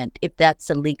comment, if that's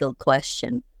a legal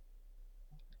question.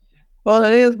 Well,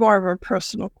 it is more of a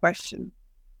personal question.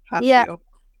 Yeah,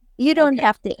 you don't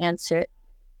have to answer it.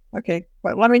 Okay,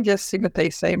 but let me just see what they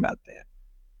say about that.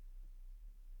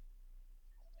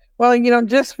 Well,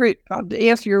 just to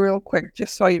answer you real quick,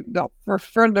 just so you know, for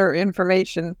further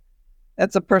information,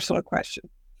 that's a personal question.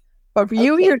 But for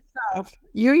you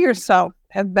yourself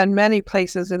have been many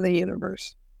places in the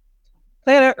universe.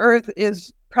 Planet Earth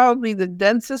is probably the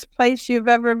densest place you've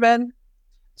ever been.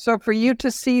 So for you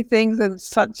to see things in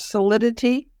such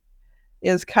solidity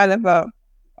is kind of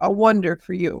a wonder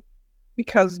for you,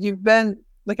 because you've been,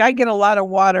 like, I get a lot of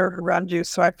water around you,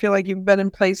 so I feel like you've been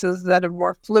in places that are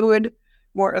more fluid,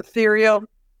 more ethereal,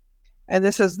 and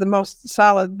this is the most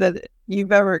solid that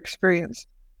you've ever experienced.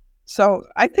 So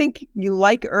I think you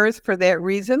like Earth for that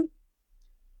reason.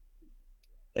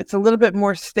 It's a little bit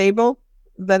more stable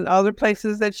than other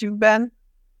places that you've been.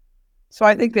 So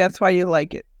I think that's why you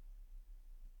like it.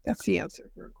 That's the answer,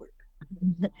 real quick.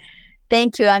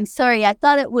 Thank you. I'm sorry. I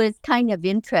thought it was kind of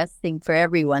interesting for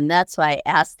everyone. That's why I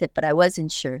asked it, but I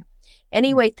wasn't sure.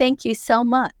 Anyway, thank you so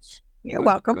much. You're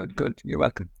welcome. Good. You're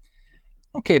welcome.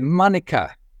 Okay,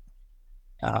 Monica.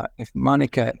 If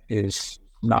Monica is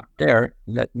not there,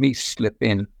 let me slip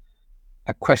in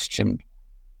a question.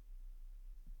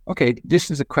 Okay,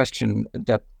 this is a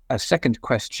second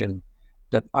question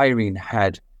that Irene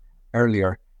had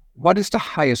earlier. What is the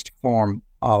highest form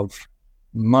of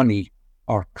money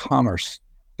or commerce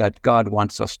that God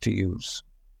wants us to use?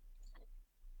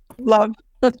 Love.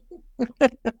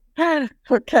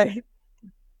 Okay.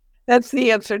 That's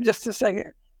the answer. Just a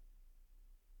second.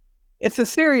 It's a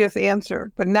serious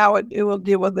answer, but now it will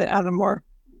deal with it on a more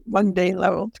mundane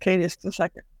level. Okay, just a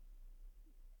second.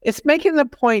 It's making the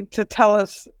point to tell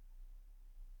us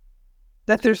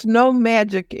that there's no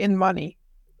magic in money,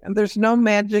 and there's no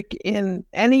magic in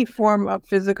any form of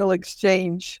physical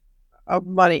exchange of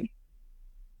money.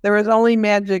 There is only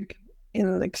magic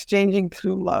in exchanging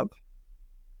through love.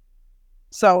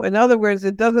 So in other words,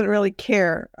 it doesn't really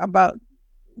care about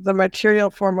the material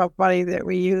form of money that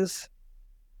we use,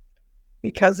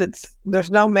 because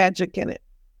there's no magic in it.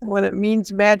 When it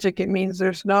means magic, it means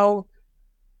there's no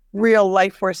real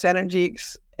life force energy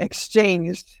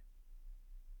exchanged.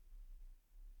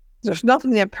 There's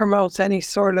nothing that promotes any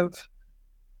sort of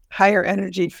higher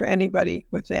energy for anybody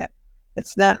with that.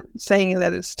 It's not saying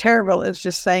that it's terrible. It's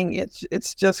just saying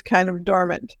it's just kind of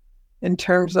dormant in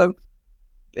terms of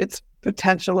its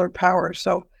potential or power.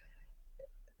 So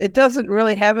it doesn't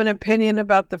really have an opinion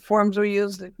about the forms we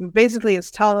use. Basically,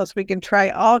 it's telling us we can try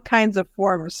all kinds of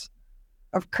forms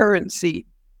of currency,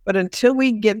 but until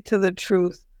we get to the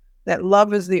truth that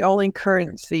love is the only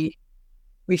currency,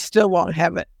 we still won't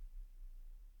have it.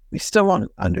 We still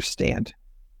won't understand.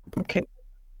 Okay.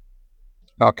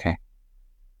 All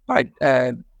right.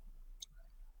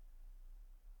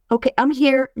 Okay, I'm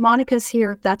here. Monica's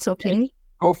here. If that's okay.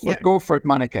 Go for it,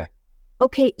 Monica.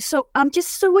 Okay, so I'm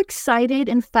just so excited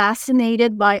and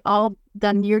fascinated by all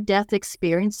the near-death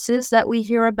experiences that we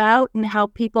hear about, and how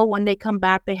people, when they come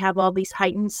back, they have all these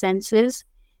heightened senses,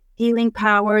 healing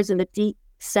powers, and a deep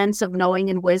sense of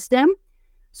knowing and wisdom.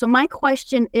 So my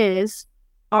question is,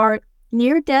 are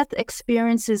near-death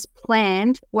experiences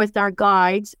planned with our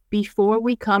guides before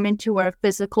we come into our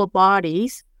physical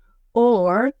bodies,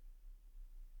 or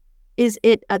is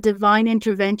it a divine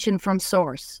intervention from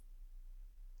source?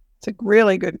 It's a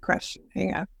really good question.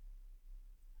 Hang on.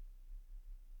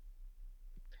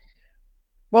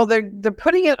 Well, they're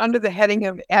putting it under the heading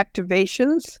of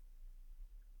activations,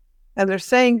 and they're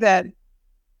saying that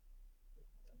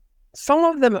some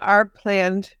of them are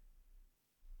planned,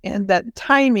 and that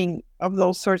timing of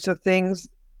those sorts of things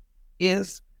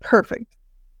is perfect.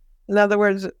 In other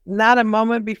words, not a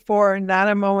moment before, not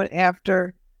a moment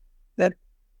after. That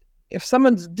if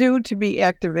someone's due to be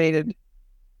activated,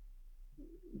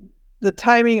 the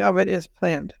timing of it is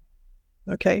planned.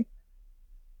 Okay?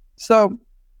 So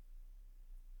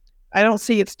I don't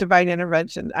see it's divine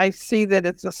intervention. I see that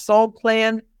it's a soul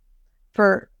plan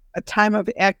for a time of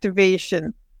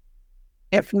activation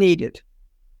if needed,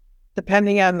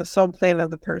 depending on the soul plan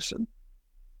of the person.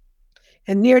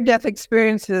 And near-death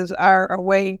experiences are a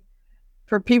way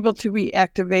for people to be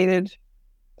activated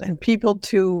and people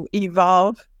to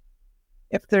evolve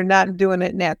if they're not doing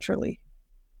it naturally.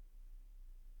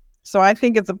 So I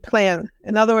think it's a plan.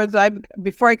 In other words,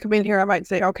 before I come in here, I might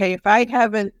say, okay, if I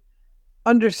haven't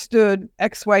understood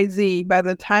XYZ by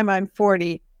the time I'm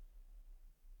 40,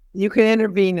 you can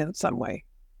intervene in some way.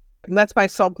 And that's my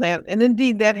soul plan. And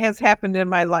indeed, that has happened in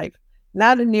my life.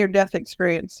 Not a near-death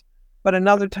experience, but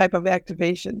another type of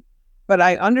activation. But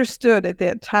I understood at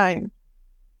that time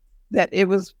that it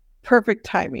was perfect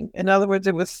timing. In other words,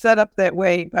 it was set up that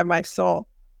way by my soul.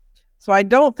 So I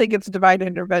don't think it's divine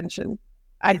intervention.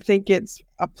 I think it's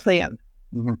a plan.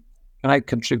 Mm-hmm. Can I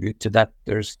contribute to that?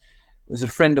 There's a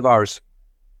friend of ours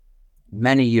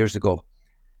many years ago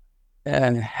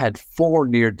had 4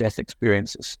 near-death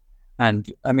experiences.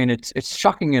 And I mean, it's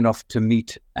shocking enough to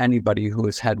meet anybody who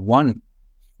has had 1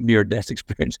 near-death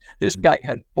experience. This guy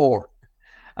had 4.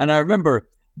 And I remember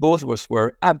both of us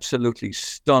were absolutely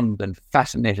stunned and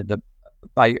fascinated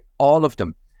by all of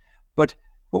them. But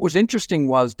what was interesting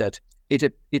was that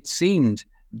it seemed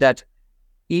that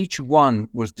each one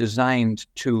was designed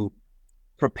to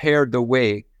prepare the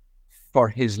way for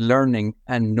his learning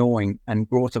and knowing and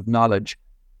growth of knowledge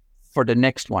for the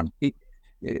next one.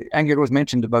 Aingeal Rose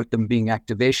mentioned about them being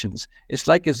activations. It's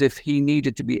like as if he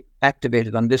needed to be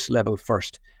activated on this level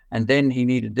first, and then he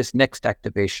needed this next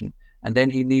activation, and then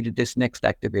he needed this next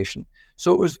activation.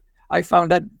 So I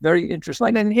found that very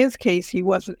interesting. But in his case, he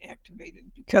wasn't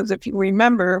activated, because if you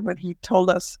remember when he told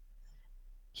us,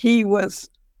 he was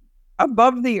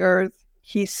above the earth.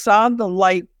 He saw the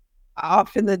light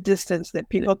off in the distance that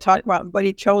people talk about, but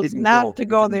he chose not to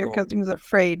go there because he was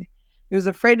afraid. He was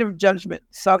afraid of judgment.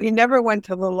 So he never went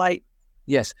to the light.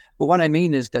 Yes. But what I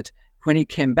mean is that when he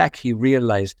came back, he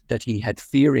realized that he had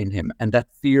fear in him, and that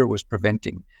fear was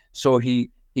preventing. So he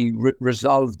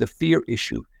resolved the fear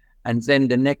issue, and then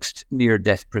the next near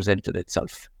death presented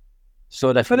itself.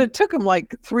 But it took him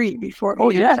like 3 before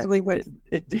he actually went.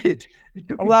 It did.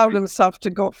 Allowed himself to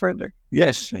go further.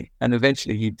 Yes, and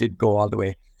eventually he did go all the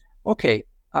way. Okay,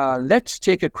 let's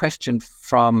take a question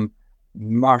from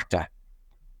Marta.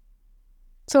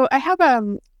 So I have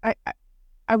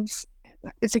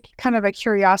it's a kind of a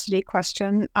curiosity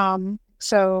question.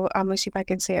 So let me see if I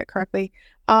can say it correctly.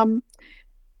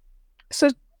 So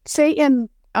say in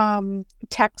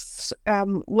texts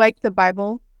like the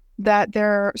Bible, that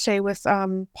they're, say with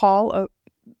Paul,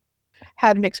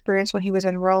 had an experience when he was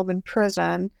in Roman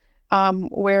prison,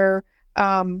 where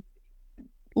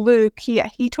Luke,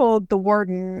 he told the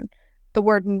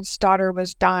warden's daughter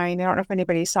was dying. I don't know if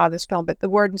anybody saw this film, but the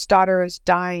warden's daughter is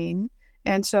dying.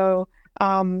 And so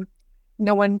none of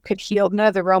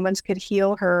the Romans could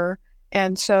heal her.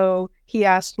 And so he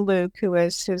asked Luke, who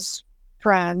was his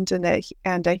friend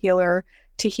and a healer,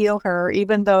 to heal her,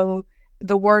 even though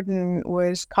the warden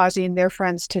was causing their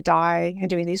friends to die and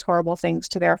doing these horrible things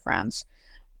to their friends.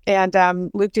 And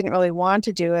Luke didn't really want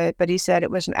to do it, but he said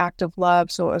it was an act of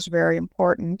love, so it was very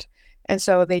important. And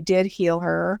so they did heal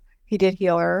her. He did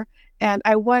heal her. And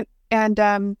I wondered,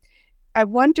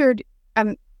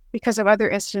 because of other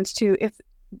incidents too, if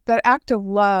that act of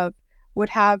love would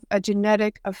have a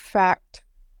genetic effect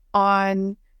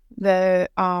on the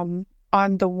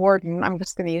warden. I'm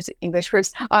just going to use English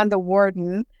words, on the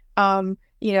warden.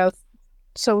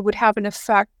 So it would have an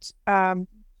effect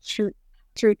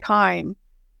through time.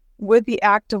 Would the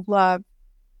act of love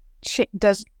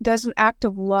does an act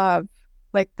of love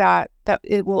like that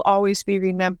it will always be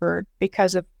remembered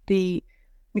because it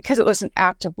was an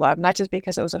act of love, not just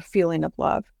because it was a feeling of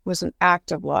love, it was an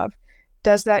act of love.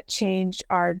 Does that change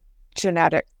our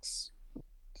genetics?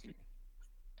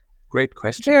 Great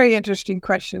question. Very interesting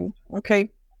question. Okay.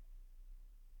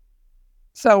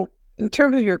 So in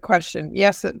terms of your question,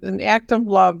 yes, an act of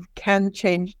love can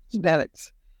change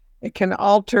genetics. It can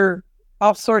alter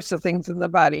all sorts of things in the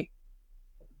body.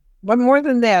 But more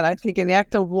than that, I think an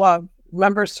act of love,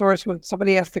 remember Source, when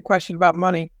somebody asked the question about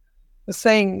money, was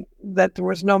saying that there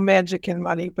was no magic in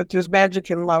money, but there's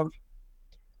magic in love.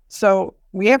 So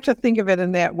we have to think of it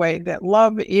in that way, that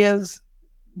love is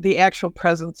the actual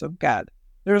presence of God.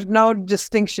 There's no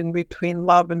distinction between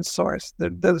love and Source. They're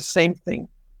the same thing.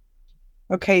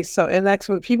 Okay, so, and that's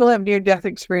when people have near-death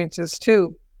experiences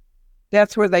too.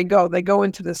 That's where they go. They go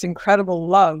into this incredible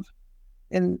love,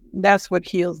 and that's what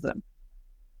heals them.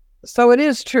 So it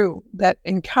is true that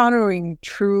encountering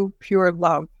true, pure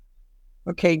love,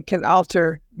 can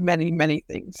alter many, many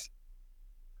things.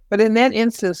 But in that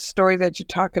instance story that you're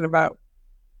talking about,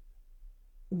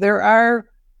 there are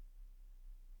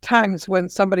times when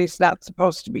somebody's not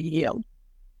supposed to be healed.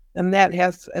 And that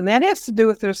has to do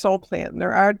with their soul plan.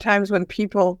 There are times when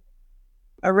people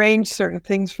arrange certain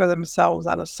things for themselves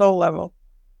on a soul level.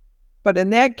 But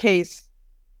in that case,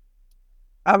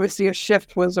 obviously a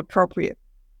shift was appropriate.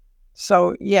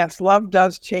 So yes, love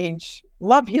does change.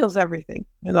 Love heals everything,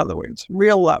 in other words,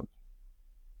 real love.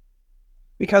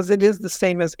 Because it is the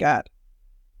same as God.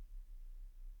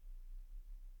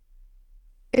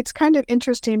 It's kind of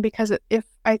interesting because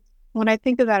when I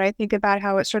think of that, I think about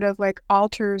how it sort of like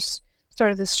alters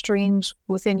sort of the streams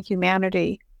within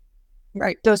humanity.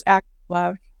 Right. Those acts of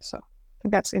love. So I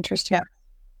think that's interesting.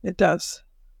 Yeah, it does.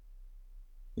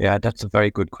 Yeah, that's a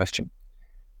very good question.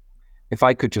 If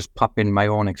I could just pop in my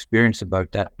own experience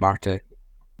about that, Marta.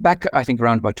 Back, I think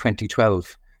around about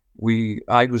 2012,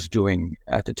 I was doing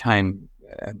at the time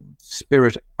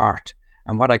spirit art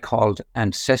and what I called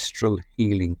ancestral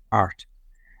healing art.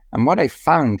 And what I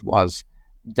found was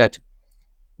that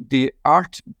the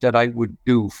art that I would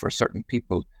do for certain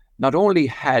people not only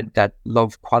had that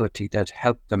love quality that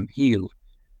helped them heal,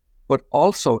 but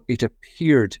also it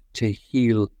appeared to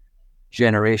heal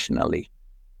generationally,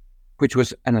 which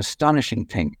was an astonishing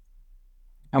thing.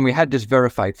 And we had this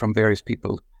verified from various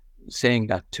people saying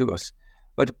that to us.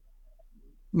 But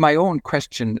my own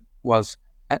question was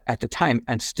at the time,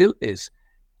 and still is,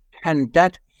 can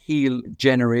that heal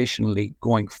generationally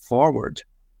going forward?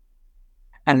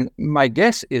 And my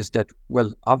guess is that,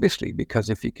 well, obviously, because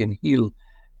if you can heal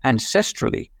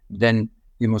ancestrally, then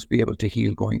you must be able to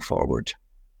heal going forward.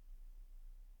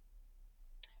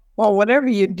 Well, whatever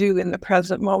you do in the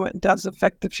present moment does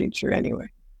affect the future anyway.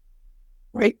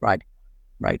 Right?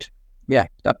 Right. Yeah,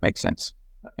 that makes sense.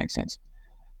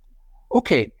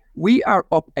 Okay, we are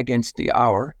up against the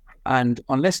hour. And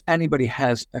unless anybody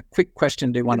has a quick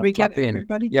question they want to pop in.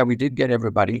 Everybody? Yeah, we did get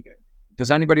everybody.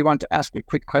 Does anybody want to ask a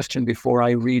quick question before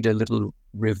I read a little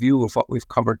review of what we've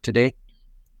covered today?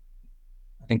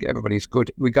 I think everybody's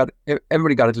good.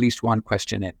 Everybody got at least one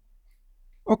question in.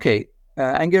 Okay,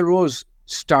 Aingeal Rose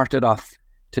started off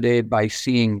today by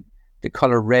seeing the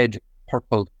color red,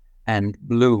 purple, and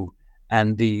blue.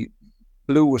 And the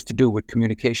blue was to do with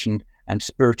communication and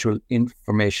spiritual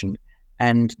information.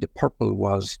 And the purple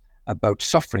was about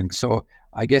suffering. So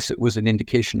I guess it was an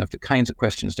indication of the kinds of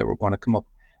questions that were going to come up.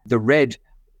 The red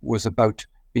was about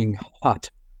being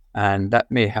hot, and that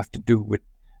may have to do with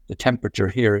the temperature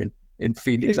here in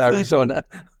Phoenix, Arizona.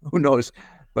 Who knows?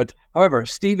 But however,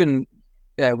 Stephen,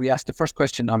 we asked the first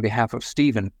question on behalf of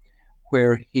Stephen,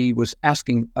 where he was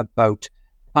asking about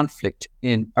conflict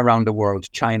around the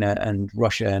world, China and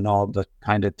Russia and all the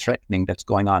kind of threatening that's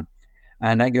going on.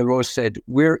 And Aingeal Rose said,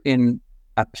 we're in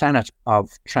a planet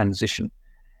of transition,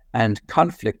 and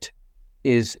conflict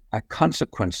is a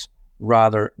consequence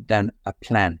rather than a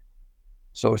plan.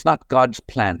 So it's not God's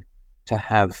plan to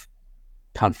have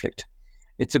conflict.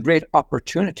 It's a great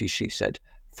opportunity, she said,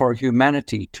 for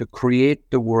humanity to create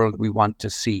the world we want to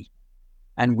see.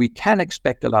 And we can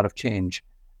expect a lot of change,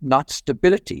 not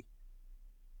stability.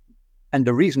 And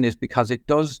the reason is because it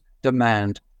does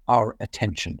demand our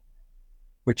attention,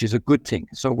 which is a good thing.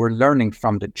 So we're learning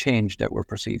from the change that we're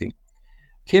perceiving.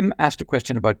 Kim asked a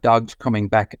question about dogs coming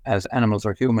back as animals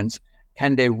or humans.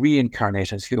 Can they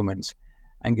reincarnate as humans?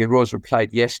 And Aingeal Rose replied,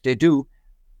 yes, they do.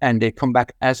 And they come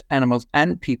back as animals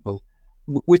and people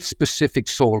with specific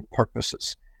soul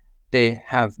purposes. They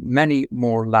have many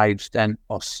more lives than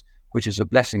us, which is a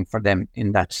blessing for them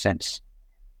in that sense.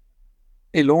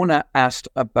 Ilona asked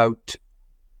about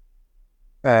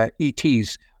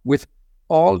ETs. With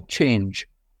all change,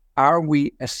 are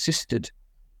we assisted,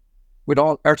 with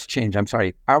all Earth change,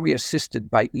 are we assisted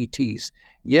by ETs?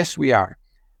 Yes, we are,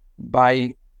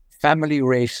 by family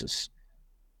races.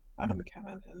 I have a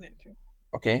comment on that too.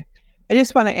 Okay. I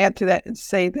just want to add to that and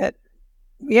say that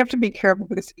we have to be careful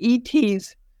because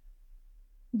ETs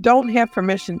don't have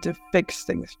permission to fix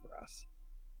things for us.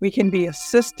 We can be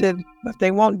assisted, but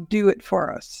they won't do it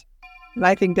for us. And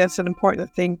I think that's an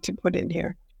important thing to put in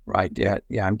here. Right. Yeah.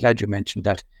 I'm glad you mentioned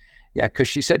that. Yeah, because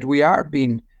she said we are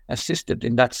being assisted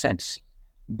in that sense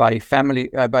by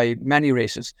by many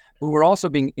races, but we're also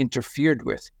being interfered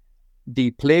with.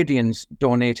 The Pleiadians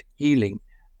donate healing,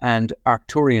 and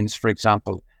Arcturians, for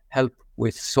example, help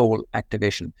with soul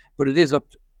activation. But it is up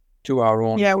to our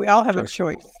own. Yeah, we all have a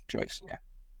choice. Yeah.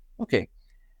 Okay.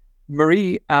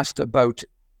 Marie asked about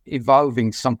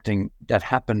evolving something that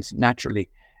happens naturally.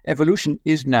 Evolution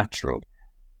is natural.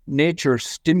 Nature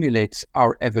stimulates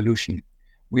our evolution.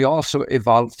 We also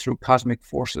evolve through cosmic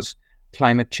forces,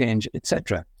 climate change,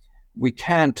 etc. We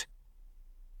can't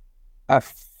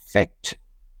affect.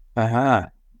 Now,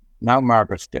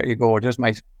 Margaret, there you go. There's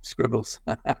my scribbles.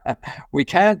 We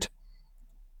can't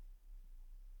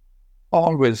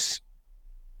always.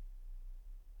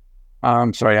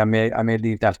 I'm sorry, I may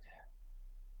leave that.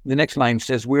 The next line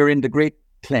says, we're in the great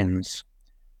cleanse,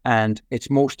 and it's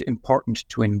most important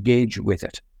to engage with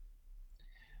it.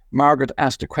 Margaret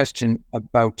asked a question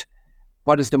about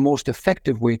what is the most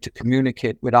effective way to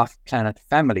communicate with off-planet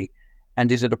family,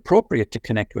 and is it appropriate to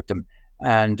connect with them?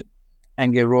 And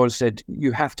Aingeal Rose said,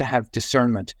 you have to have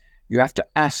discernment. You have to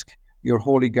ask your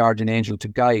holy guardian angel to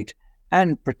guide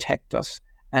and protect us.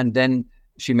 And then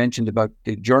she mentioned about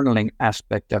the journaling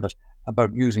aspect of it,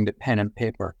 about using the pen and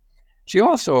paper. She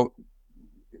also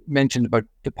mentioned about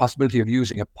the possibility of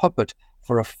using a puppet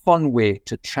for a fun way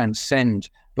to transcend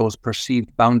those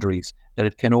perceived boundaries, that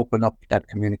it can open up that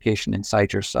communication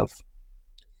inside yourself.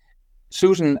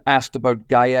 Susan asked about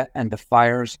Gaia and the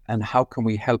fires and how can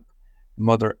we help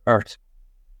Mother Earth.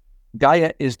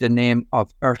 Gaia is the name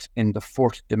of Earth in the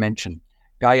fourth dimension.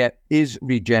 Gaia is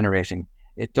regenerating.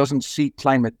 It doesn't see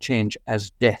climate change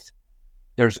as death.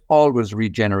 There's always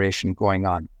regeneration going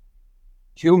on.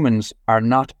 Humans are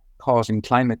not causing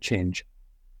climate change.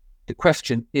 The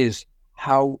question is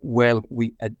how well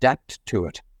we adapt to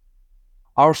it.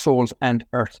 Our souls and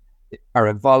Earth are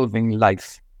evolving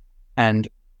life and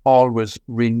always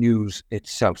renews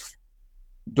itself.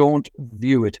 Don't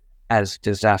view it as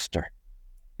disaster.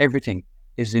 Everything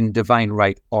is in divine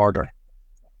right order.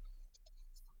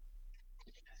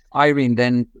 Irene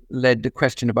then led the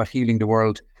question about healing the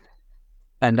world,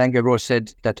 and Aingeal Rose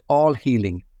said that all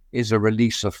healing is a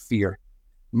release of fear.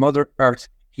 Mother Earth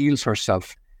heals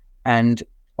herself and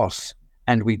us,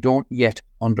 and we don't yet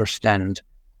understand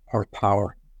her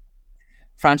power.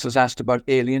 Francis asked about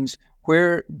aliens.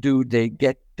 Where do they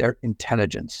get their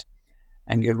intelligence?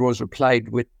 Aingeal Rose replied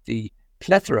with the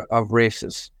plethora of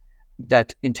races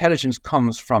that intelligence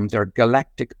comes from their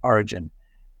galactic origin,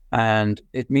 and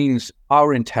it means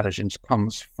our intelligence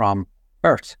comes from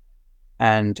Earth,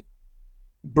 and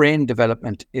brain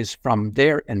development is from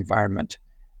their environment.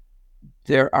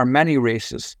 There are many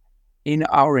races in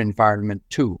our environment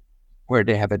too, where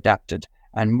they have adapted,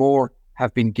 and more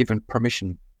have been given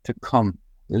permission to come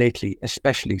lately,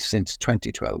 especially since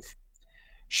 2012.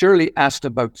 Shirley asked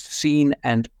about seen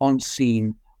and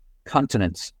unseen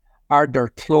continents. Are there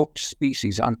cloaked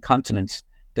species on continents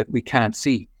that we can't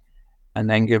see? And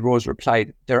Aingeal Rose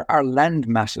replied, there are land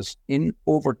masses in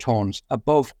overtones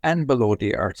above and below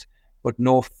the Earth, but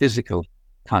no physical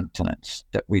continents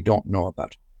that we don't know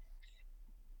about.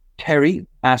 Terry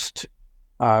asked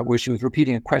where she was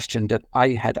repeating a question that I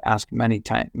had asked many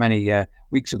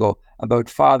weeks ago about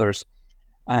fathers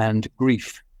and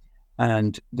grief.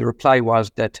 And the reply was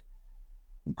that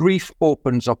grief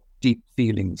opens up deep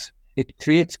feelings. It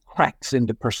creates cracks in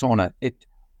the persona. It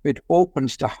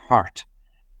opens the heart.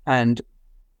 And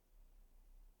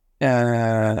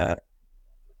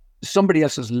somebody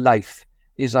else's life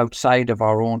is outside of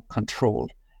our own control.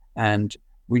 And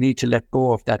we need to let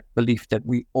go of that belief that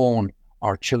we own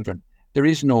our children. There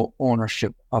is no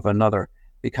ownership of another,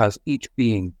 because each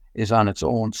being is on its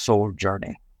own soul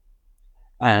journey.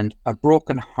 And a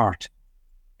broken heart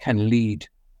can lead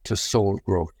to soul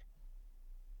growth.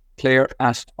 Claire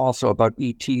asked also about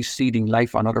ETs seeding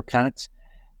life on other planets.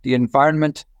 The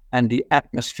environment and the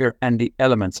atmosphere and the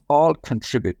elements all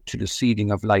contribute to the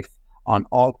seeding of life on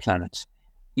all planets.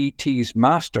 ETs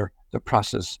master the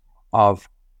process of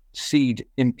seed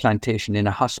implantation in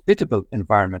a hospitable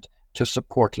environment to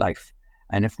support life.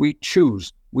 And if we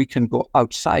choose, we can go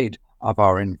outside of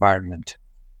our environment.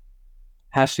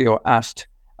 Hasio asked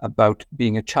about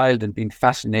being a child and being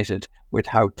fascinated with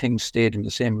how things stayed in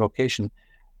the same location.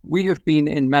 We have been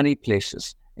in many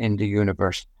places in the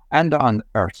universe and on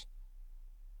Earth.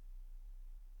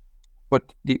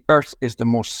 But the Earth is the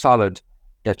most solid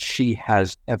that she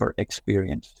has ever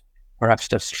experienced. Perhaps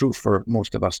that's true for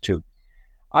most of us too.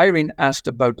 Irene asked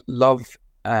about love.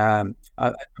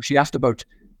 She asked about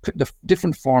the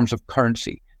different forms of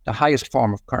currency, the highest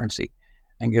form of currency.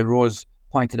 Aingeal Rose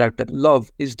pointed out that love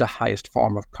is the highest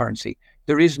form of currency.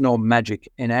 There is no magic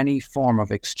in any form of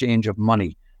exchange of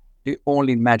money. The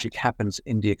only magic happens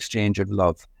in the exchange of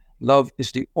love. Love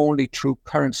is the only true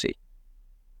currency.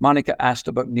 Monica asked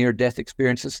about near-death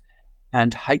experiences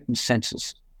and heightened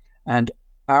senses. And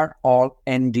are all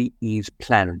NDEs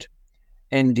planned?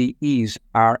 NDEs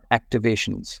are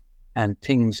activations, and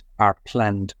things are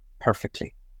planned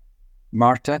perfectly.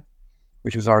 Marta,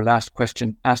 which was our last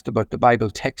question, asked about the Bible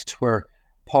text where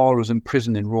Paul was in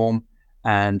prison in Rome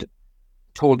and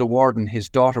told the warden his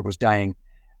daughter was dying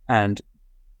and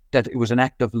that it was an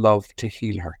act of love to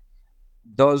heal her.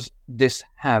 Does this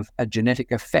have a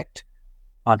genetic effect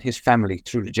on his family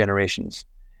through the generations?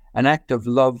 An act of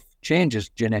love changes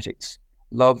genetics.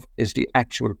 Love is the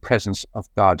actual presence of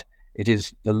God. It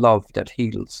is the love that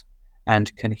heals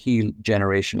and can heal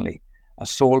generationally. A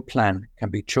soul plan can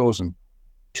be chosen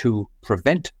to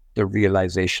prevent the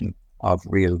realization of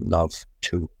real love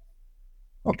too.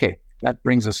 Okay, that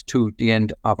brings us to the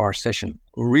end of our session.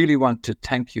 We really want to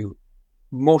thank you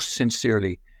most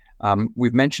sincerely.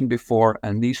 We've mentioned before,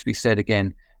 and needs to be said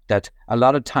again, that a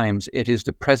lot of times it is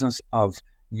the presence of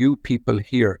you people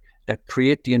here that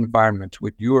create the environment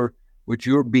with your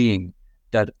being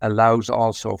that allows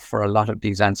also for a lot of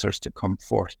these answers to come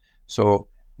forth. So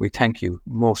we thank you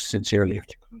most sincerely.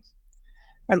 All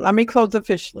right, let me close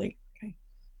officially. Okay.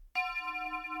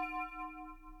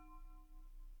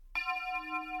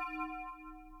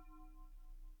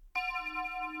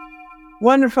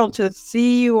 Wonderful to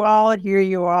see you all and hear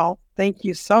you all. Thank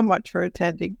you so much for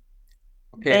attending.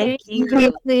 Okay. Thank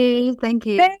you. Thank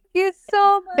you. Thank you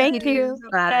so much. Thank you.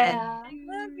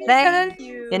 Thank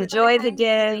you. Enjoy the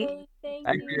day.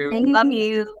 Thank you. Love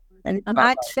you. And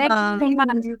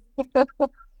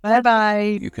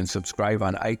Bye-bye. You can subscribe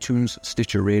on iTunes,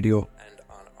 Stitcher Radio, and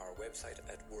on our website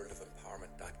at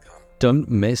worldofempowerment.com. Don't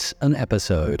miss an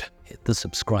episode. Hit the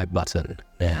subscribe button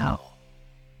now.